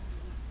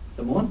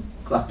the moon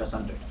cleft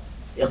asunder.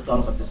 The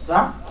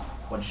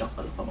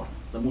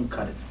moon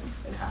cut it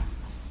in half.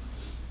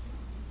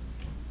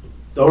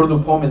 The Urdu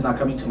poem is not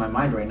coming to my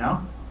mind right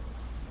now,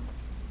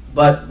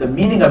 but the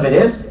meaning of it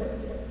is,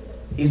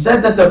 he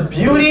said that the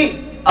beauty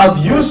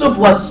of Yusuf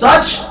was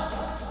such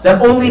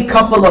that only a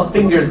couple of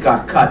fingers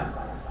got cut.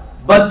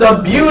 But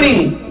the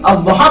beauty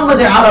of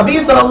Muhammad Arabi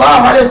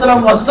sallallahu alayhi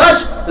wasallam was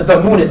such that the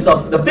moon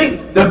itself, the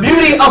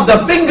beauty of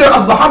the finger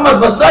of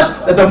Muhammad was such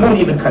that the moon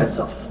even cut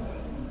itself.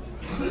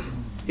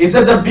 He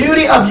said the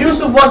beauty of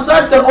Yusuf was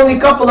such that only a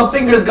couple of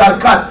fingers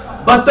got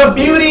cut. But the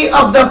beauty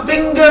of the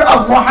finger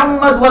of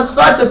Muhammad was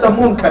such that the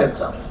moon cut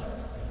itself.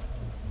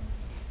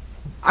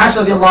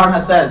 Aisha radiallahu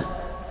anha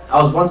says,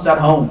 I was once at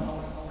home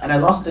and I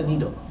lost a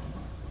needle.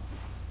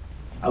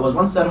 I was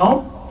once at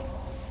home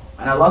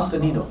and I lost a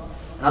needle.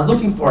 And I was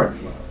looking for it.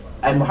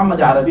 And Muhammad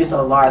Arabi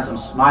sallallahu alaihi wasallam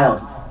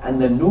smiled. And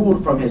the nur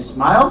from his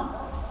smile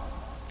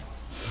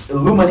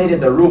illuminated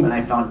the room and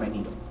I found my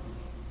needle.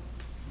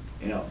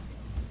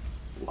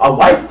 A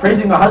wife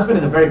praising a husband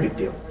is a very big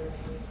deal.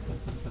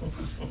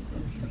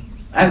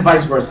 And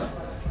vice versa.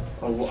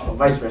 Or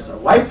vice versa. A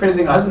wife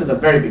praising a husband is a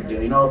very big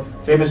deal.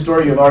 Famous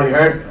story you've already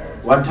heard.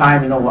 One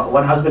time,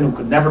 one husband who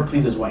could never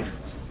please his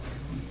wife.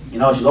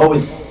 She's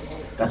always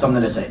got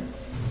something to say.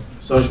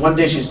 So one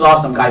day she saw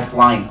some guy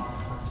flying.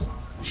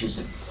 She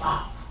said,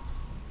 wow,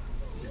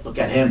 look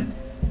at him.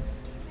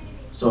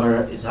 So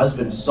his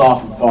husband saw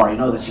from far,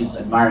 that she's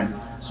admiring.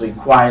 So he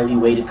quietly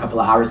waited a couple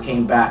of hours,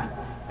 came back,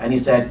 and he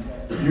said,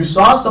 "You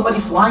saw somebody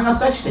flying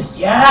outside?" She said,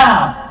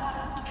 "Yeah."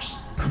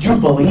 "Could you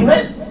believe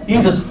it?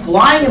 He's just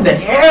flying in the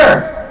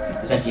air."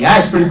 He's like, "Yeah,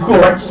 it's pretty cool,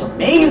 right? It's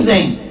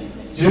amazing.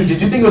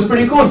 Did you think it was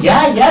pretty cool?"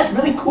 Yeah, it's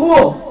really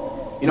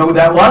cool." You know who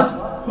that was?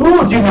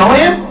 "Who? Do you know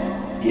him?"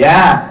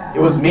 "Yeah, it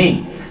was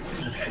me."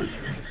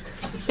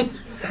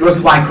 It was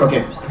flying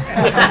crooked.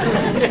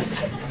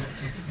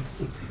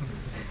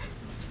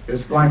 It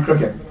was flying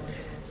crooked.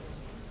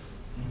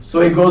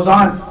 So he goes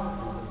on.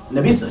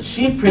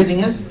 She praising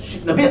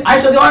Nabi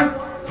Aisha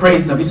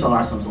praised Nabi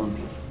Sallallahu Alaihi Wasallam's own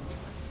people.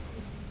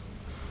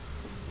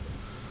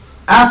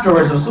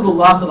 Afterwards,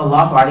 Rasulullah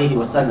Sallallahu Alaihi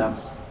Wasallam,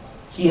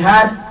 he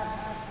had,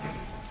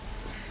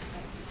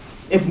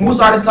 if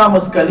Musa Alayhi Salam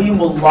was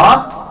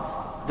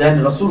Kalimullah,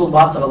 then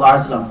Rasulullah Sallallahu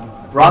Alaihi Wasallam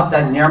brought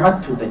that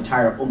ni'mat to the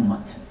entire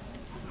ummah.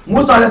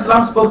 Musa Alayhi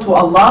Salam spoke to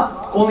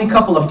Allah only a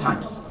couple of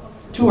times,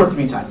 2 or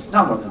 3 times,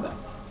 not more than that.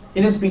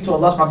 He didn't speak to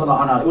Allah subhanahu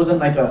wa ta'ala, it wasn't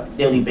like a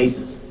daily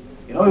basis.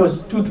 It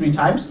was 2-3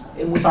 times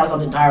in Musa Alayhi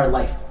Salam's entire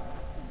life.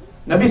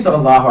 Nabi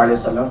Sallallahu Alaihi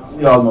Wasallam,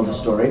 we all know the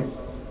story.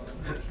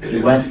 He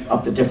went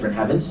up the different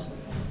heavens.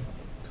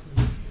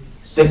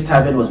 6th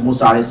heaven was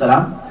Musa Alayhi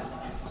Salam.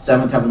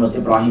 7th heaven was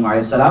Ibrahim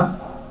Alayhi Salam.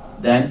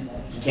 Then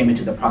he came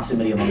into the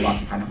proximity of Allah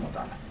subhanahu wa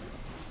ta'ala.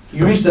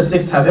 He reached the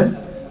 6th heaven,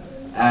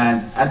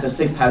 and at the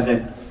 6th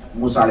heaven,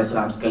 Musa Alayhi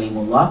Salam's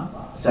Kalimullah.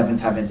 7th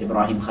heaven is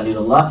Ibrahim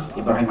Khalilullah.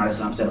 Ibrahim Alayhi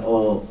Salam said,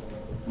 "Oh,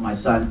 my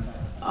son,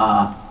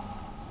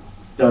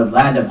 the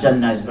land of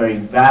Jannah is very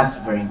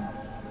vast, very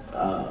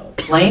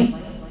plain.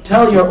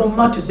 Tell your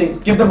ummah to say,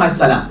 give them my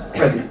salam.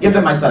 First, give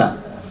them my salam.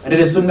 And it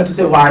is sunnah to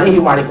say, wa alayhi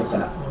wa alayka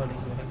salam.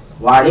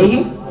 Wa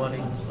alayhi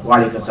wa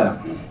alayka salam."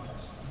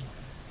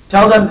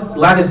 Tell them,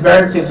 land is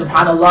barren, say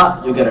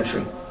subhanallah, you get a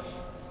tree.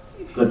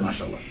 Good,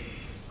 mashallah.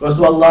 Goes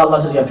to Allah, Allah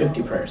says you have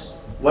 50 prayers.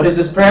 What is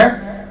this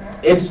prayer?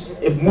 It's,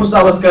 if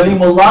Musa was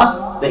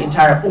Kalimullah, the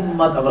entire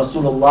ummah of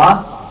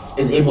Rasulullah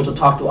is able to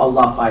talk to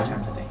Allah 5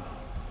 times a day.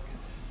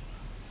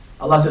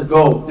 Allah says,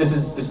 "Go, this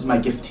is my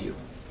gift to you."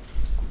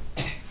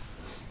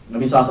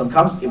 Nabi Sallallahu Alaihi Wasallam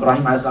comes,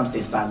 Ibrahim Alayhi Salam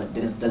stays silent,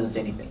 doesn't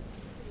say anything.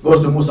 Goes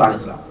to Musa Alayhi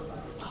Salam.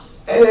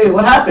 "Hey,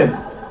 what happened?"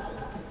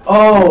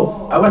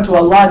 "Oh, I went to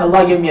Allah and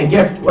Allah gave me a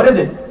gift." "What is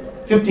it?"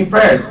 50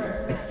 prayers.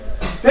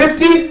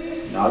 50?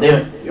 No,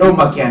 your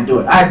ummah can't do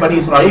it. I had Bani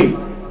Israel.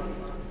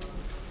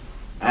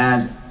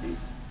 And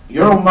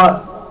your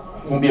ummah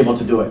won't be able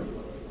to do it.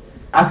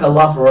 Ask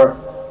Allah for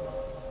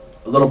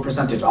a little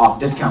percentage off,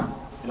 discount.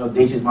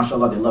 Desis,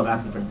 mashallah, they love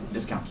asking for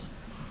discounts.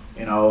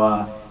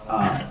 30%,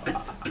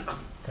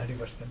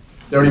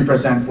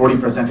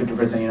 40%,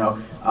 50%.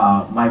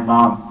 My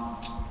mom,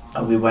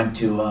 we went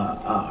to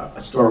a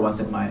store once,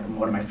 and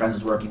one of my friends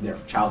was working there, a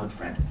childhood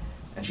friend.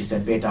 And she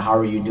said, "Beta, how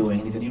are you doing?"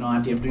 And he said,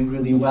 "Auntie, I'm doing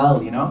really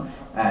well,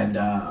 And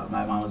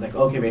my mom was like,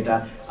 "Okay,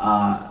 Beta,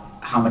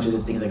 how much is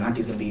this thing?" He's like,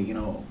 "Auntie's going to be,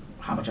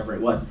 how much ever it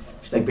was."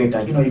 She's like,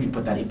 "Beta, you can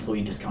put that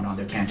employee discount on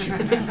there, can't you?"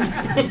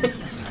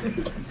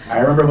 I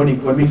remember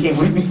when we came,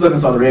 we used to live in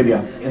Saudi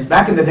Arabia. It's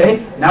back in the day,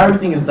 now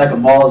everything is like a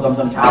mall,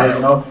 Zamzam Towers,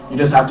 You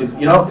just have to,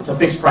 it's a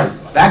fixed price.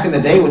 Back in the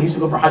day, when you used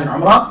to go for Hajj and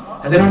Umrah,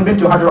 has anyone been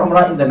to Hajj or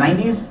Umrah in the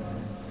 90s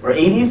or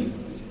 80s?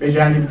 Raise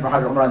your hand if you've been for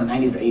Hajj or Umrah in the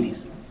 90s or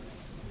 80s.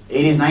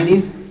 80s,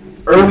 90s?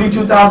 Early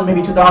 2000,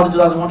 maybe 2000,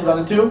 2001,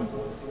 2002?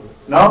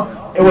 No?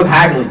 It was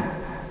haggling.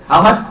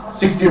 How much?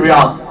 60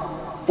 riyals.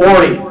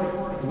 40.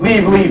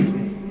 Leave.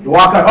 You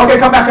walk out. Okay,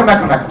 come back.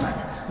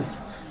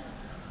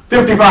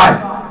 55.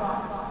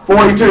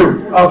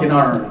 42. Okay, no.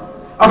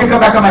 Okay, come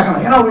back.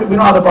 We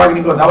know how the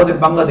bargaining goes. I was in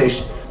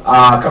Bangladesh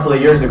a couple of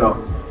years ago,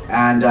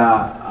 and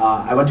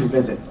I went to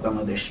visit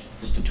Bangladesh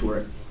just to tour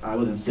it. I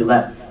was in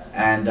Sylhet,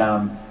 and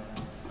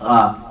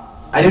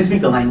I didn't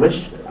speak the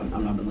language.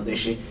 I'm not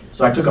Bangladeshi.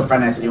 So I took a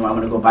friend and I said, I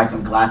want to go buy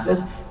some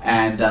glasses,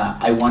 and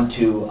I want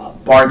to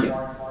bargain,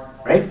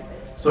 right?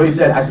 So he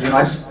said, I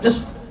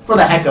just for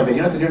the heck of it,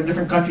 because you're in a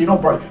different country, you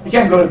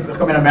can't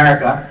come in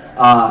America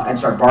and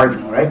start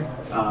bargaining, right?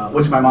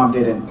 Which my mom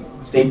did in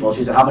Staples.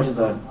 She said, "How much is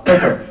the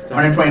clipper?" It's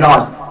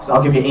 $120. So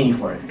I'll give you 80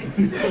 for it.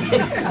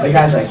 The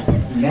guy's like,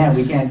 "Man,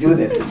 we can't do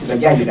this." She's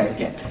like, "Yeah, you guys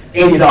can.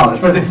 $80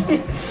 for this."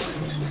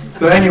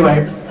 So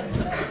anyway,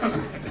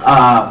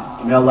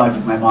 may Allah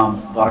give my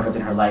mom barakat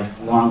in her life,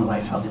 long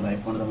life, healthy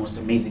life, one of the most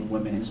amazing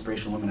women,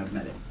 inspirational women I've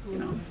met.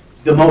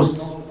 The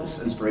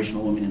most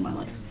inspirational woman in my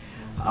life.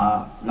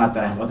 Not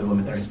that I have other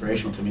women that are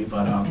inspirational to me,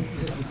 but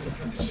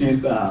she's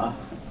the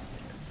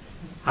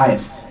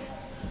highest.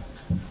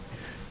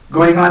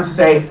 Going on to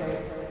say,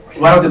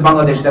 when I was in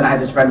Bangladesh, then I had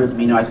this friend with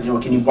me, I said,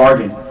 "Can you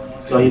bargain?"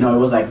 So, it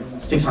was like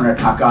 600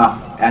 taka,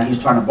 and he's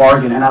trying to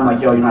bargain, and I'm like,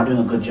 "Yo, you're not doing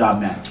a good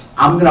job, man.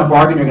 I'm going to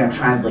bargain, you're going to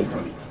translate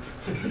for me."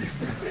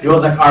 He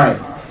was like, "All right."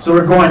 So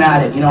we're going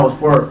at it,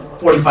 for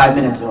 45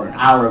 minutes or an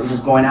hour, we're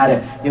just going at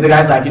it. The other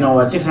guy's like,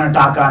 600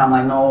 taka, and I'm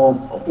like, "No,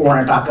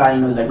 400 taka,"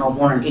 he's like, "No,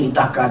 480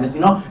 taka, this,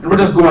 and we're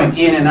just going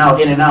in and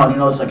out,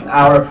 it's like an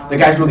hour. The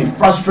guy's really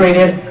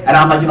frustrated, and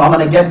I'm like, I'm going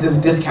to get this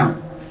discount.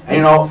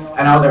 And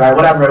I was like, all right,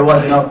 whatever it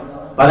was,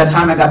 by the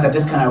time I got that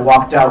discount, I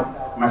walked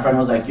out. My friend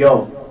was like,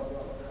 "Yo,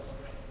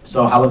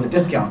 So how was the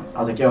discount? I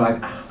was like, yo,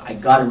 I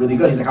got it really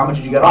good. He's like, how much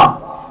did you get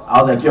off? I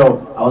was like,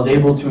 yo, I was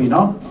able to,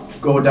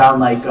 go down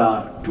like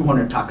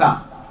 200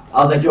 taka.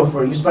 I was like, yo,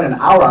 for you spent an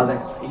hour. I was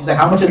like, he's like,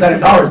 how much is that in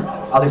dollars?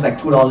 I was like,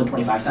 it's like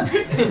 $2.25.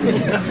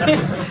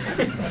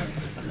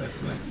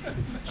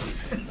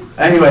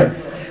 Anyway,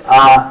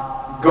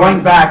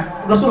 going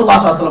back, Rasulullah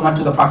ﷺ went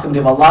to the proximity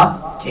of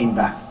Allah, came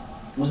back.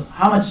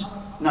 How much?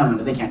 No,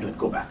 they can't do it.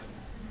 Go back.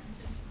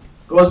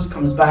 Goes,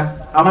 comes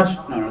back. How much?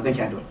 No, they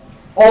can't do it.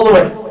 All the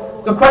way.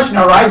 The question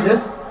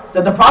arises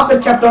that the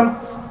Prophet kept on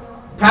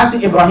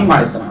passing Ibrahim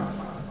a.s.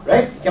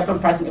 Right? Kept on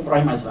passing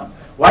Ibrahim a.s.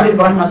 Why did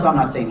Ibrahim a.s.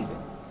 not say anything?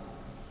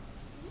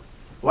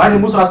 Why did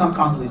Musa a.s.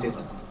 constantly say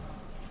something?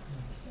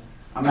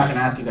 I'm not going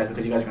to ask you guys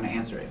because you guys are going to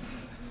answer it.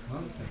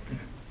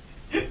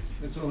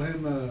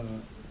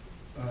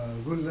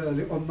 قل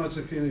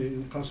لأمتك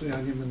ينقصوا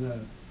يعني من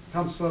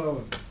 5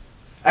 صلوات.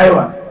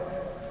 أيوة.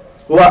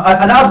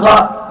 وأنا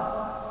أبغى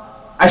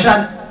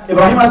عشان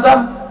إبراهيم عليه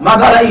السلام ما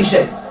قال أي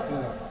شيء.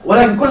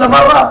 ولكن كل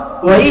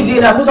مرة ويجي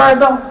إلى موسى عليه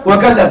السلام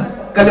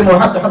كلمه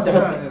حتى.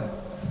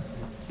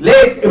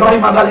 ليه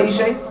إبراهيم ما قال أي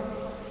شيء؟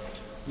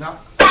 نعم.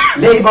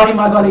 ليه إبراهيم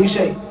ما قال أي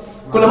شيء؟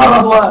 كل مرة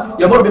هو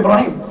يمر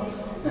بإبراهيم.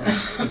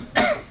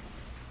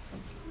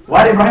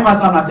 Why did Ibrahim عليه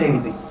السلام not say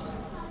anything?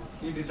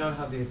 He did not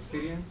have the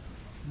experience.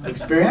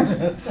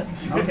 Experience?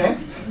 Okay.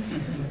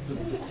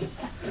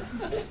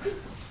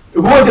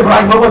 Who was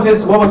Ibrahim? What was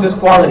his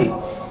quality?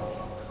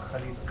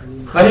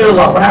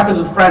 Khalilullah. What happens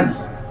with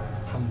friends?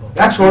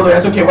 That's totally,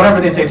 that's okay. Whatever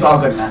they say, it's all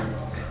good, man.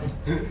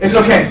 It's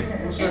okay.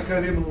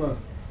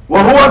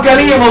 وَهُوَ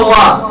كَلِيمُ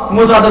اللَّهِ.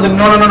 Musa says,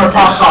 no,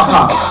 talk.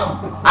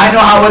 I know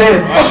how it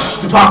is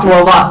to talk to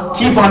Allah.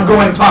 Keep on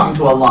going, talking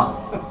to Allah.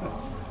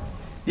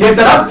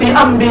 يَتَرَبْتِ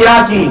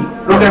أَنْبِيَاكِ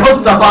رُخِ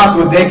مُصْطَفَى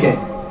کو دیکھے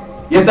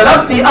یہ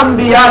طرفتی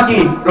انبیاء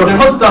کی رخ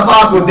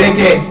مصطفیٰ کو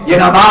دیکھے یہ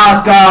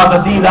نماز کا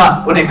وسیلہ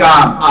انہیں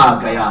کام آ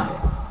گیا ہے.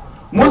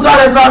 Musa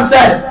ﷺ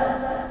said,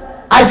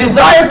 I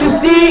desired to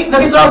see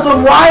Nabi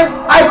ﷺ. Why?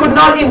 I could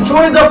not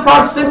enjoy the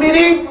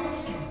proximity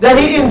that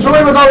he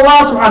enjoyed with Allah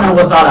subhanahu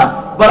wa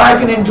ta'ala, but I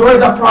can enjoy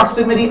the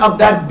proximity of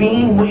that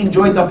being who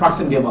enjoyed the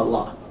proximity of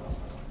Allah.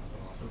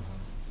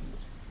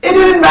 It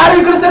didn't matter.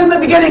 You could have said in the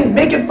beginning,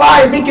 make it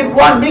 5, make it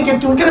 1, make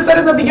it 2. You could have said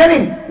in the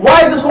beginning,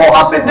 why this whole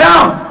up and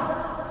down?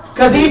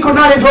 Because he could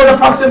not enjoy the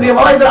proximity of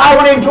Allah. He said, I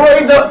want to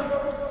enjoy the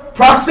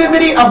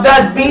proximity of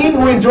that being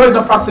who enjoys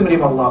the proximity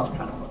of Allah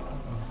subhanahu wa ta'ala.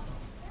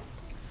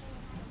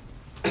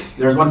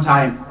 There was one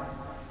time,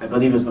 I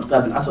believe it was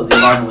Miqdad bin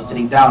Aswad was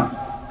sitting down,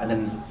 and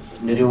then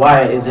the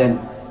riwayah is in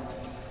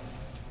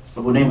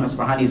Abu Naim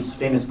Asbahani's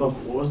famous book.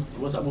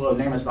 What's Abu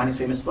Naim Asbahani's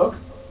famous book?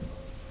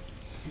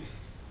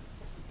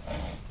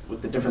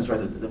 With the difference,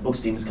 the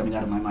book's name is coming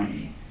out of my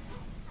mind.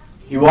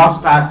 He walks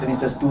past and he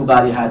says,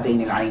 "Tuba li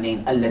hatayn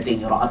al-aynayn allatayn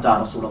ra'ata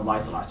Rasulullah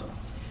sallallahu alaihi wasallam."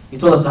 He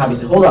told the Sahabi, he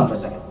said, "Hold on for a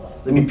second.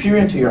 Let me peer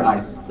into your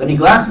eyes. Let me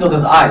glance into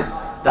those eyes,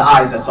 the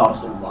eyes that saw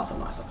Rasulullah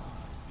sallallahu alaihi wasallam."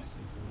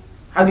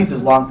 Hadith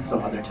is long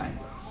some other time.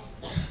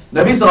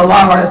 Nabi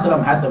sallallahu alaihi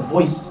wasallam had the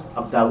voice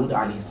of Dawood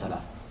alayhi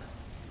salam.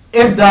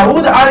 If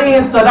Dawood alayhi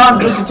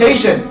salam's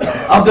recitation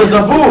of the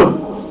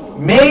Zabur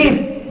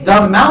made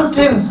the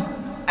mountains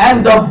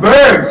and the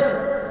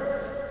birds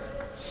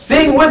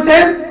sing with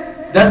him,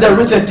 then the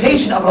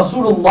recitation of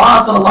Rasulullah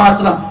sallallahu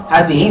alaihi wasallam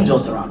had the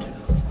angels surround him.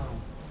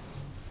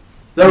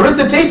 The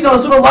recitation of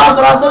Rasulullah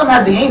sallallahu alaihi wasallam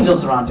had the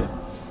angels surround him.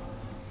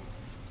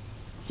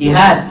 He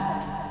had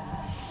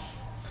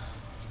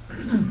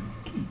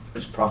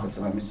which prophets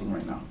am I missing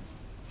right now?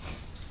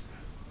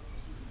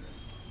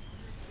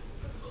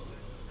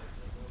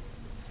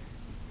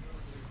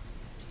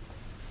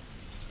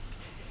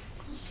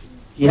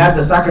 He had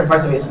the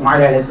sacrifice of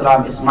Ismail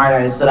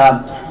alayhi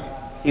salam.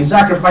 He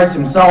sacrificed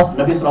himself.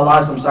 Nabi sallallahu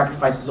alaihi wasallam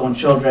sacrificed his own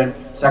children,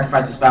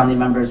 sacrificed his family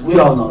members. We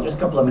all know. There's a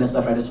couple of minutes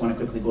left. I just want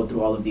to quickly go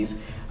through all of these.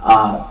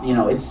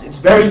 It's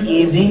very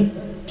easy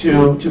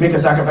to make a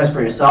sacrifice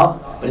for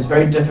yourself, but it's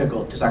very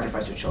difficult to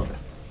sacrifice your children.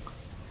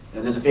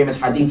 There's a famous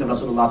hadith of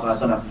Rasulullah sallallahu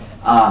alaihi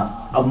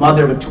wasallam. A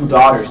mother with 2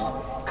 daughters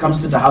comes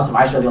to the house of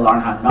Aisha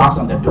radiallahu anha, knocks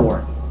on the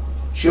door.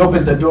 She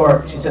opens the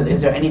door. She says, "Is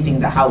there anything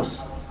in the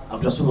house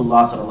of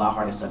Rasulullah sallallahu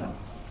alaihi wasallam?"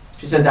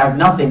 She says, "I have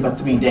nothing but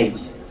 3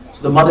 dates."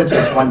 So the mother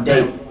takes 1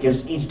 date,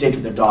 gives each date to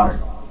the daughter.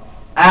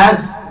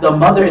 As the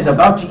mother is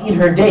about to eat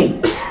her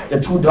date, the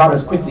 2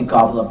 daughters quickly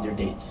gobble up their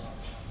dates.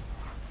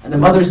 And the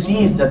mother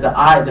sees that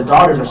the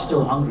daughters are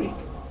still hungry.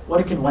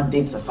 What can 1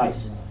 date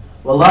suffice?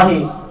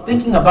 Wallahi,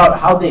 thinking about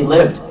how they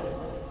lived,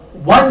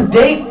 1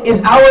 date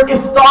is our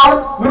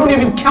iftar. We don't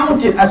even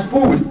count it as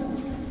food.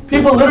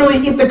 People literally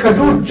eat the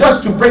kajur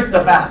just to break the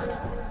fast.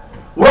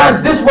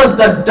 Whereas this was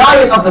the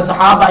diet of the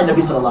Sahaba and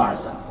Nabi sallallahu alaihi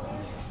wasallam.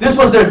 This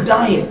was their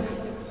diet.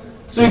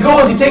 So he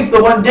goes, he takes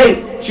the 1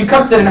 date, she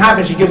cuts it in half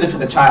and she gives it to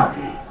the child.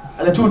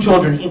 And the 2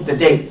 children eat the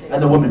date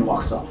and the woman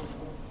walks off.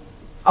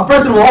 A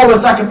person will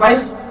always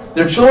sacrifice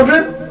their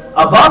children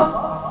above,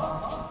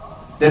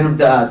 then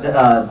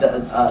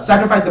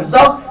sacrifice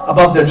themselves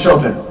above their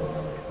children.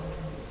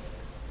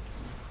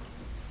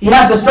 He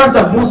had the strength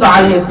of Musa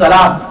alayhi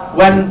salam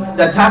when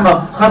the time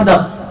of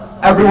Khandaq,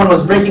 Everyone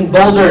was breaking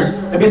boulders.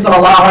 Nabi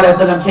sallallahu alayhi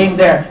wa sallam came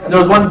there, and there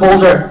was one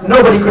boulder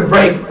nobody could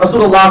break.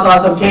 Rasulullah sallallahu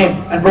alayhi wa sallam came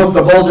and broke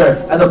the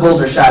boulder, and the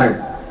boulder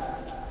shattered.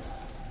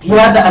 He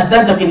had the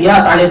ascent of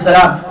Ilyas alayhi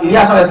salam.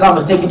 Ilyas alayhi salam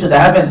was taken to the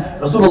heavens.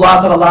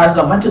 Rasulullah sallallahu alayhi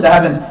wa sallam went to the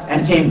heavens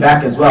and came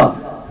back as well.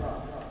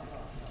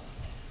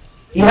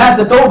 He had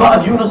the tawbah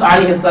of Yunus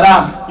alayhi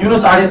salam.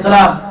 Yunus alayhi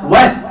salam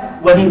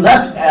when he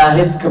left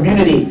his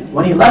community,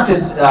 when he left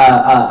his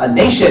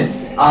nation,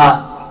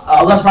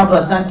 Allah subhanahu wa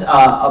ta'ala sent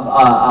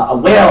a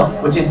whale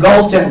which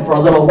engulfed him for a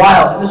little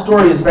while. And the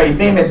story is very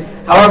famous.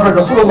 However,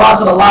 Rasulullah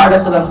sallallahu alayhi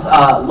wa sallam's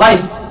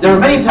life, there were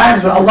many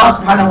times when Allah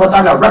subhanahu wa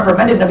ta'ala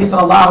reprimanded Nabi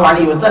sallallahu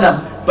alayhi wa sallam,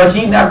 but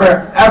he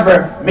never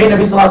ever made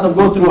Nabi sallallahu alayhi wa sallam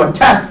go through a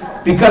test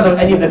because of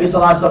any of Nabi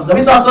sallallahu alayhi wa sallam.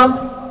 Nabi sallallahu alayhi wa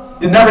sallam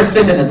did never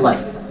sin in his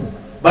life.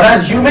 But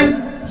as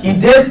human, he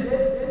did.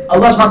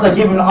 Allah subhanahu wa ta'ala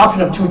gave him an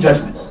option of two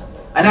judgments.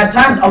 And at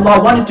times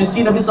Allah wanted to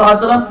see Nabi sallallahu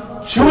alayhi wa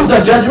sallam choose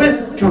a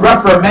judgment to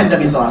reprimand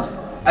Nabi sallallahu alayhi wa sallam.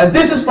 And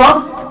this is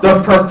from the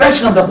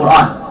perfection of the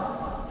Quran.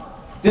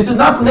 This is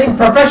not from the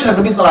imperfection of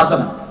Nabi sallallahu alayhi wa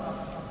sallam.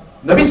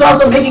 Nabi sallallahu alayhi wa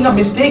sallam making a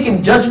mistake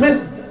in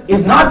judgment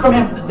is not from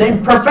the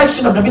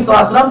imperfection of Nabi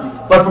sallallahu alayhi wa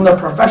sallam, but from the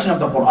perfection of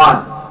the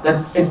Quran.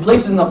 That in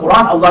places in the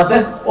Quran, Allah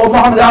says, "Oh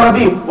Muhammad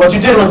Arabi, what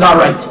you did was not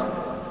right."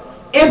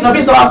 If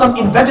Nabi sallallahu alayhi wa sallam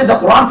invented the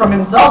Quran from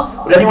himself,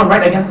 would anyone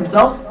write against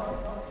themselves?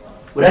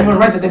 Would anyone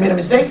write that they made a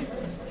mistake?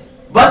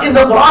 But in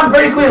the Quran,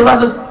 very clearly, Allah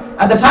says,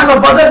 at the time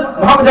of Badr,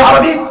 Muhammad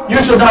Arabi,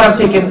 you should not have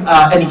taken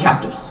any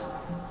captives.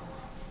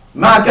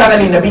 مَا كَانَ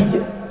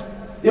لِنَبِيٍّ.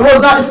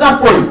 It's not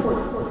for you.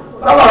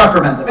 But Allah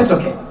reprimands them. It's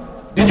okay.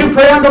 Did you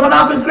pray on the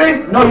Munafiq's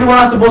grave? No, you were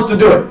not supposed to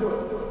do it.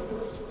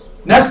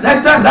 Next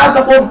time, لَا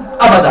تَقُمْ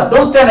أَبَدًا.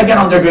 Don't stand again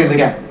on their graves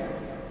again.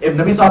 If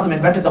Nabi sallallahu alaihi wasallam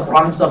invented the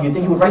Quran himself, you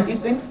think he would write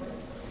these things?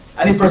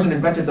 Any person who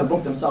invented the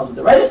book themselves, would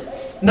they write it?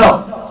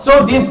 No.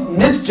 So these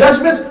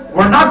misjudgments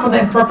were not from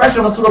the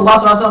imperfection of Rasulullah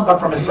sallallahu alaihi wasallam, but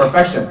from his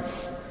perfection.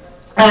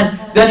 And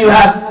then you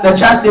have the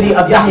chastity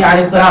of Yahya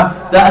alayhi salam,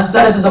 the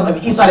asceticism of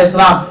Isa alayhi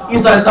salam.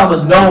 Isa alayhi salam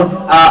was known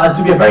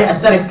to be a very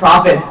ascetic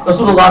prophet.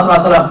 Rasulullah sallallahu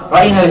alaihi wasallam,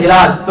 ra'ina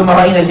al-hilal, thumma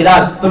ra'ina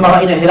al-hilal, thumma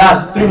ra'ina al-hilal,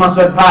 3 months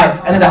went by,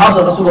 and in the house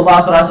of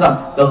Rasulullah sallallahu alaihi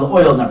wasallam, the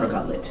oil never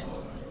got lit.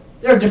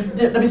 Nabi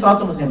sallallahu alaihi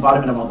wasallam was an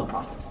embodiment of all the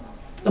prophets.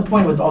 The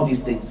point with all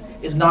these things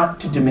is not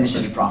to diminish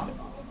any prophet.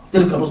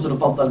 تِلْكَ رُسُلُ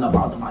فَضَّلْنَا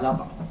بَعْضَهُمْ عَلَى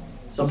بَعْضٍ.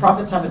 Some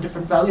prophets have a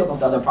different value above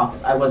the other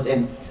prophets. I was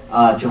in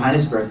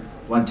Johannesburg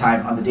one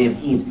time on the day of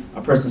Eid.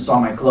 A person saw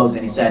my clothes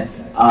and he said,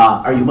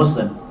 "Are you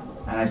Muslim?"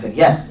 And I said,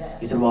 "Yes."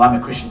 He said, "Well, I'm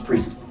a Christian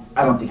priest."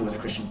 I don't think he was a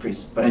Christian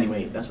priest, but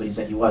anyway, that's what he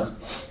said he was.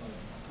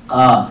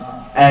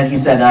 And he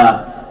said,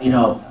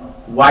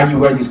 "Why do you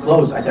wear these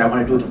clothes?" I said, "I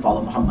want to do it to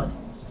follow Muhammad."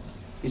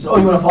 He said, "Oh,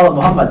 you want to follow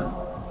Muhammad?"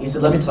 He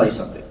said, "Let me tell you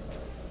something.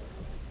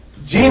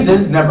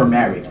 Jesus never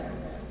married,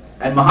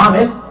 and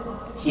Muhammad,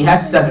 he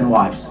had 7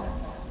 wives."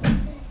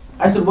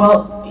 I said,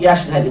 "Well, he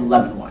actually had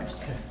 11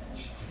 wives."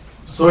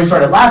 So he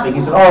started laughing. He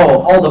said,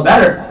 "Oh, all the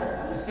better."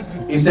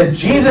 He said,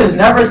 "Jesus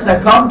never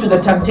succumbed to the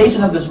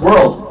temptation of this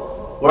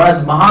world,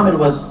 whereas Muhammad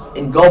was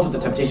engulfed with the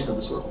temptations of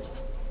this world."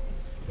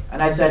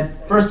 And I said,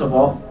 first of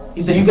all,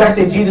 he said, "You guys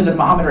say Jesus and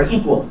Muhammad are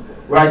equal,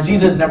 whereas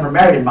Jesus never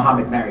married and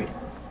Muhammad married."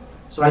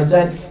 So I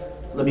said,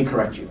 "Let me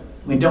correct you.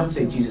 We don't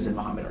say Jesus and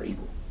Muhammad are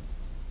equal."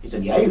 He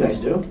said, "Yeah, you guys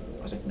do."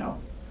 I was like, "No.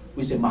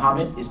 We say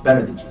Muhammad is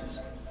better than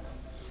Jesus."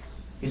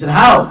 He said,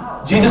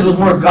 "How? Jesus was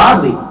more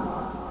godly."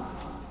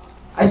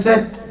 I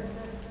said,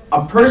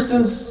 a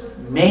person's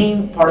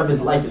main part of his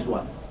life is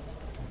what?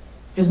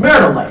 His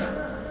marital life.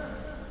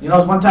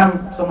 One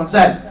time someone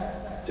said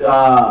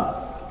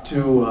at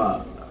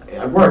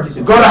work, he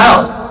said, "Go to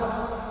hell."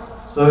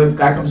 So the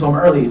guy comes home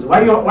early. He said,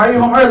 Why are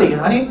you home early,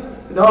 honey?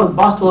 He said, "Oh, the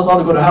boss told us all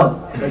to go to hell."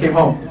 So I came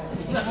home.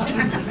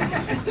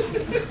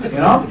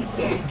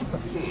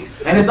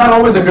 And it's not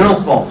always the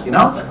girl's fault,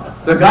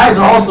 The guys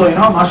are also,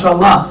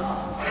 mashallah.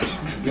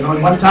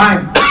 One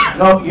time,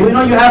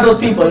 you have those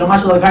people,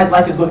 mashallah, the guy's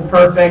life is going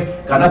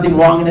perfect, got nothing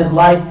wrong in his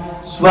life,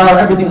 swell,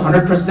 everything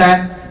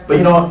 100%.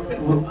 But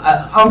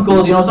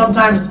uncles,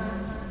 sometimes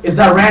it's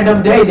that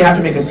random day they have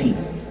to make a scene.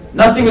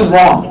 Nothing is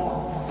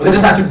wrong, but they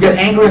just have to get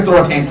angry and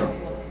throw a tantrum.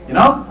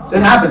 So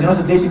it happens. It's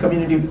a Desi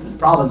community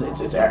problem.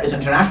 It's an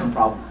international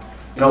problem.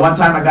 One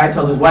time a guy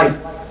tells his wife,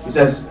 he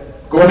says,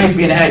 "Go make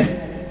me an egg."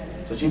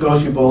 So she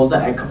goes, she boils the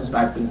egg, comes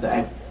back, brings the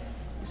egg.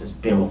 He says,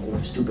 "Bewakuf,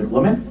 stupid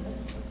woman.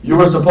 You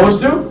were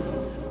supposed to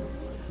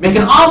make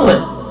an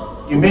omelet.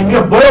 You made me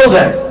a boiled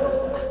egg."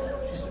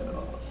 She said,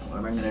 "Oh, what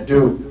am I going to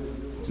do?"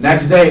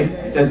 Next day,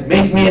 he says,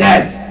 "Make me an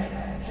egg."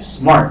 She's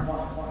smart.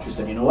 She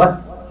said, "You know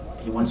what?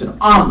 He wants an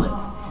omelet."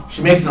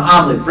 She makes an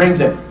omelet, brings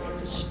it. He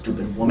says,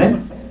 "Stupid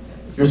woman.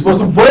 You're supposed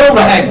to boil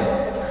the egg."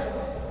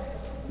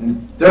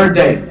 And the 3rd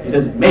day, he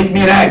says, "Make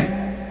me an egg."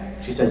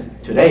 She says,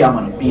 "Today I'm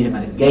going to beat him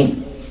at his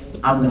game.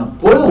 I'm going to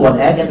boil 1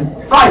 egg and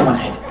fry 1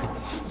 egg.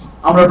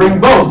 I'm going to bring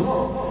both."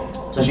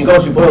 So she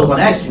goes, she boils 1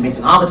 egg, she makes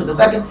an omelet to the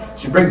second,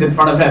 she brings it in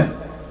front of him.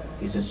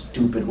 He says,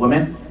 "Stupid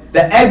woman.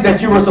 The egg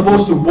that you were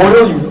supposed to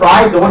boil, you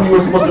fried. The one you were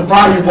supposed to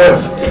fry, you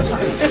boiled."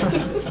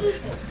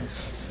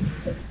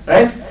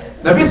 Right?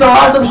 Nabi sallallahu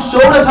alaihi wasallam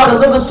showed us how to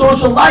live a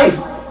social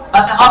life,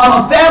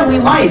 a family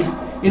life.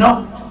 You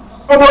know,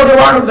 Umar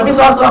radiallahu anhu, Nabi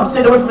sallallahu alaihi wasallam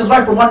stayed away from his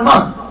wife for 1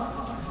 month.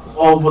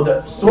 Oh, but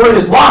the story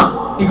is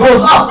long. He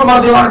goes up,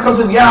 Umar radiallahu anhu comes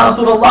and says, Ya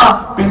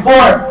Rasulullah,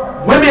 before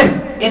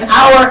women in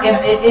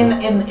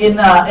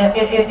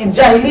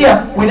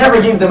Jahiliyyah, we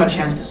never gave them a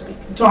chance to speak.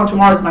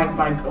 Tomorrow is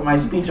my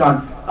speech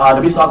on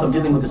Nabi sallallahu alaihi wasallam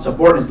dealing with the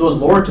subordinates, those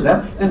lower to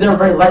them, and they're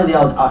very lightly,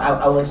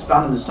 I will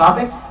expound on this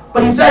topic.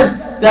 But he says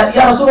that,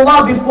 Ya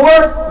Rasulullah,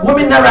 before,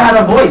 women never had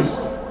a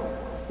voice.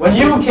 When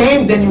you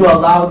came, then you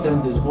allowed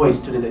them this voice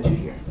today that you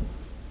hear.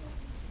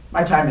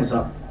 My time is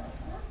up.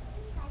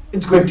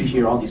 It's great to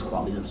hear all these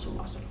qualities of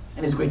Rasulullah.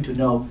 And it's great to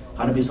know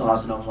how Nabi sallallahu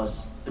alaihi wasallam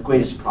was the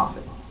greatest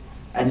prophet.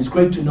 And it's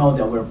great to know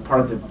that we're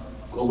part of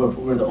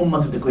we're the ummah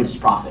of the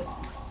greatest prophet.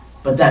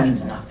 But that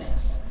means nothing.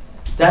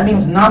 That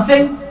means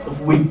nothing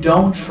if we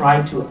don't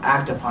try to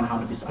act upon how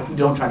Nabi, if we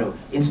don't try to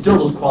instill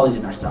those qualities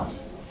in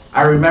ourselves.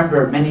 I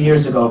remember many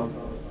years ago,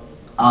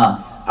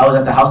 I was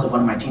at the house of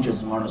one of my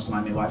teachers, Mawlana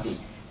Usman Mewati,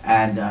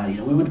 and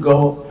we would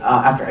go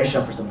after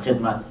Isha for some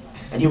khidmah,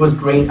 and he was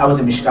great. I was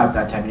in Mishkat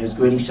that time, and he was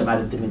grading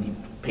Shamad al-Tirmidhi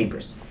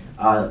papers,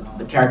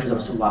 the characters of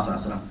Rasulullah sallallahu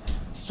alaihi wasallam.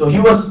 So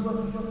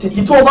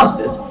he told us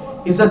this.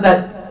 He said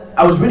that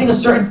I was reading a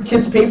certain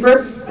kid's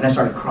paper, and I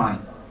started crying.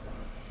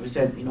 We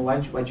said,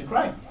 why'd you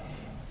cry?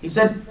 He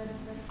said,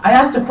 I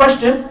asked the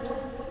question,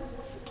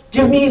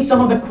 give me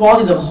some of the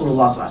qualities of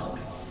Rasulullah sallallahu alaihi wasallam.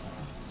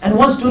 And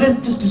one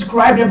student just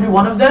described every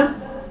one of them.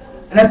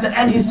 And at the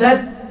end he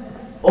said,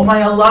 Oh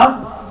my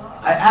Allah,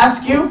 I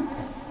ask you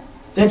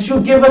that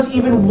you give us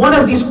even one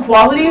of these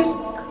qualities.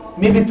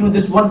 Maybe through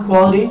this one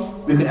quality,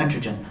 we could enter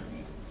Jannah.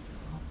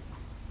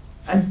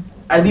 And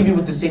I leave you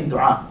with the same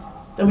dua.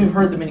 That we've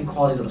heard the many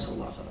qualities of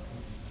Rasulullah sallallahu alaihi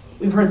wasallam.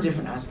 We've heard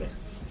different aspects.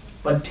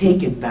 But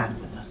take it back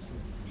with us.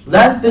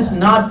 Let this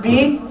not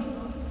be,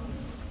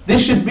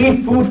 this should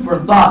be food for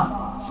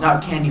thought,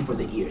 not candy for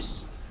the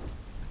ears.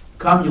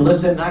 Come, you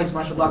listen, nice,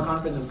 mashallah,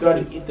 conference is good,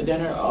 you eat the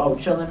dinner, oh,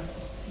 chilling,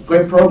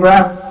 great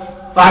program.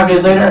 5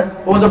 days later,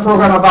 what was the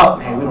program about?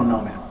 Man, we don't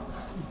know, man.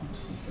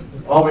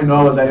 All we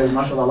know is that it was,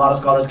 mashallah, a lot of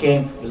scholars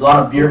came, there's a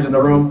lot of beards in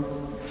the room,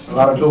 a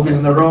lot of dopis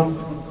in the room,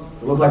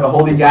 it looked like a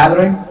holy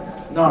gathering.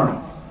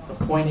 No. The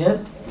point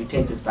is, we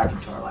take this back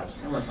into our lives.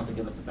 Allah wants to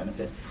give us the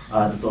benefit,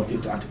 the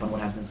tawfiq to act upon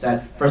what has been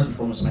said. First and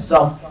foremost,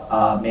 myself,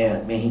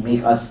 may He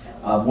make us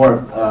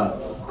more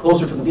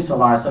closer to Nabi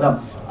sallallahu alaihi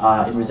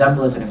wasallam, in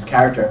resemblance and his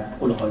character.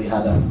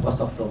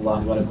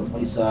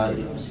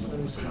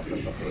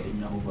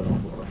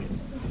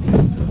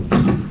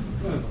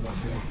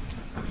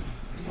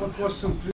 One question, please.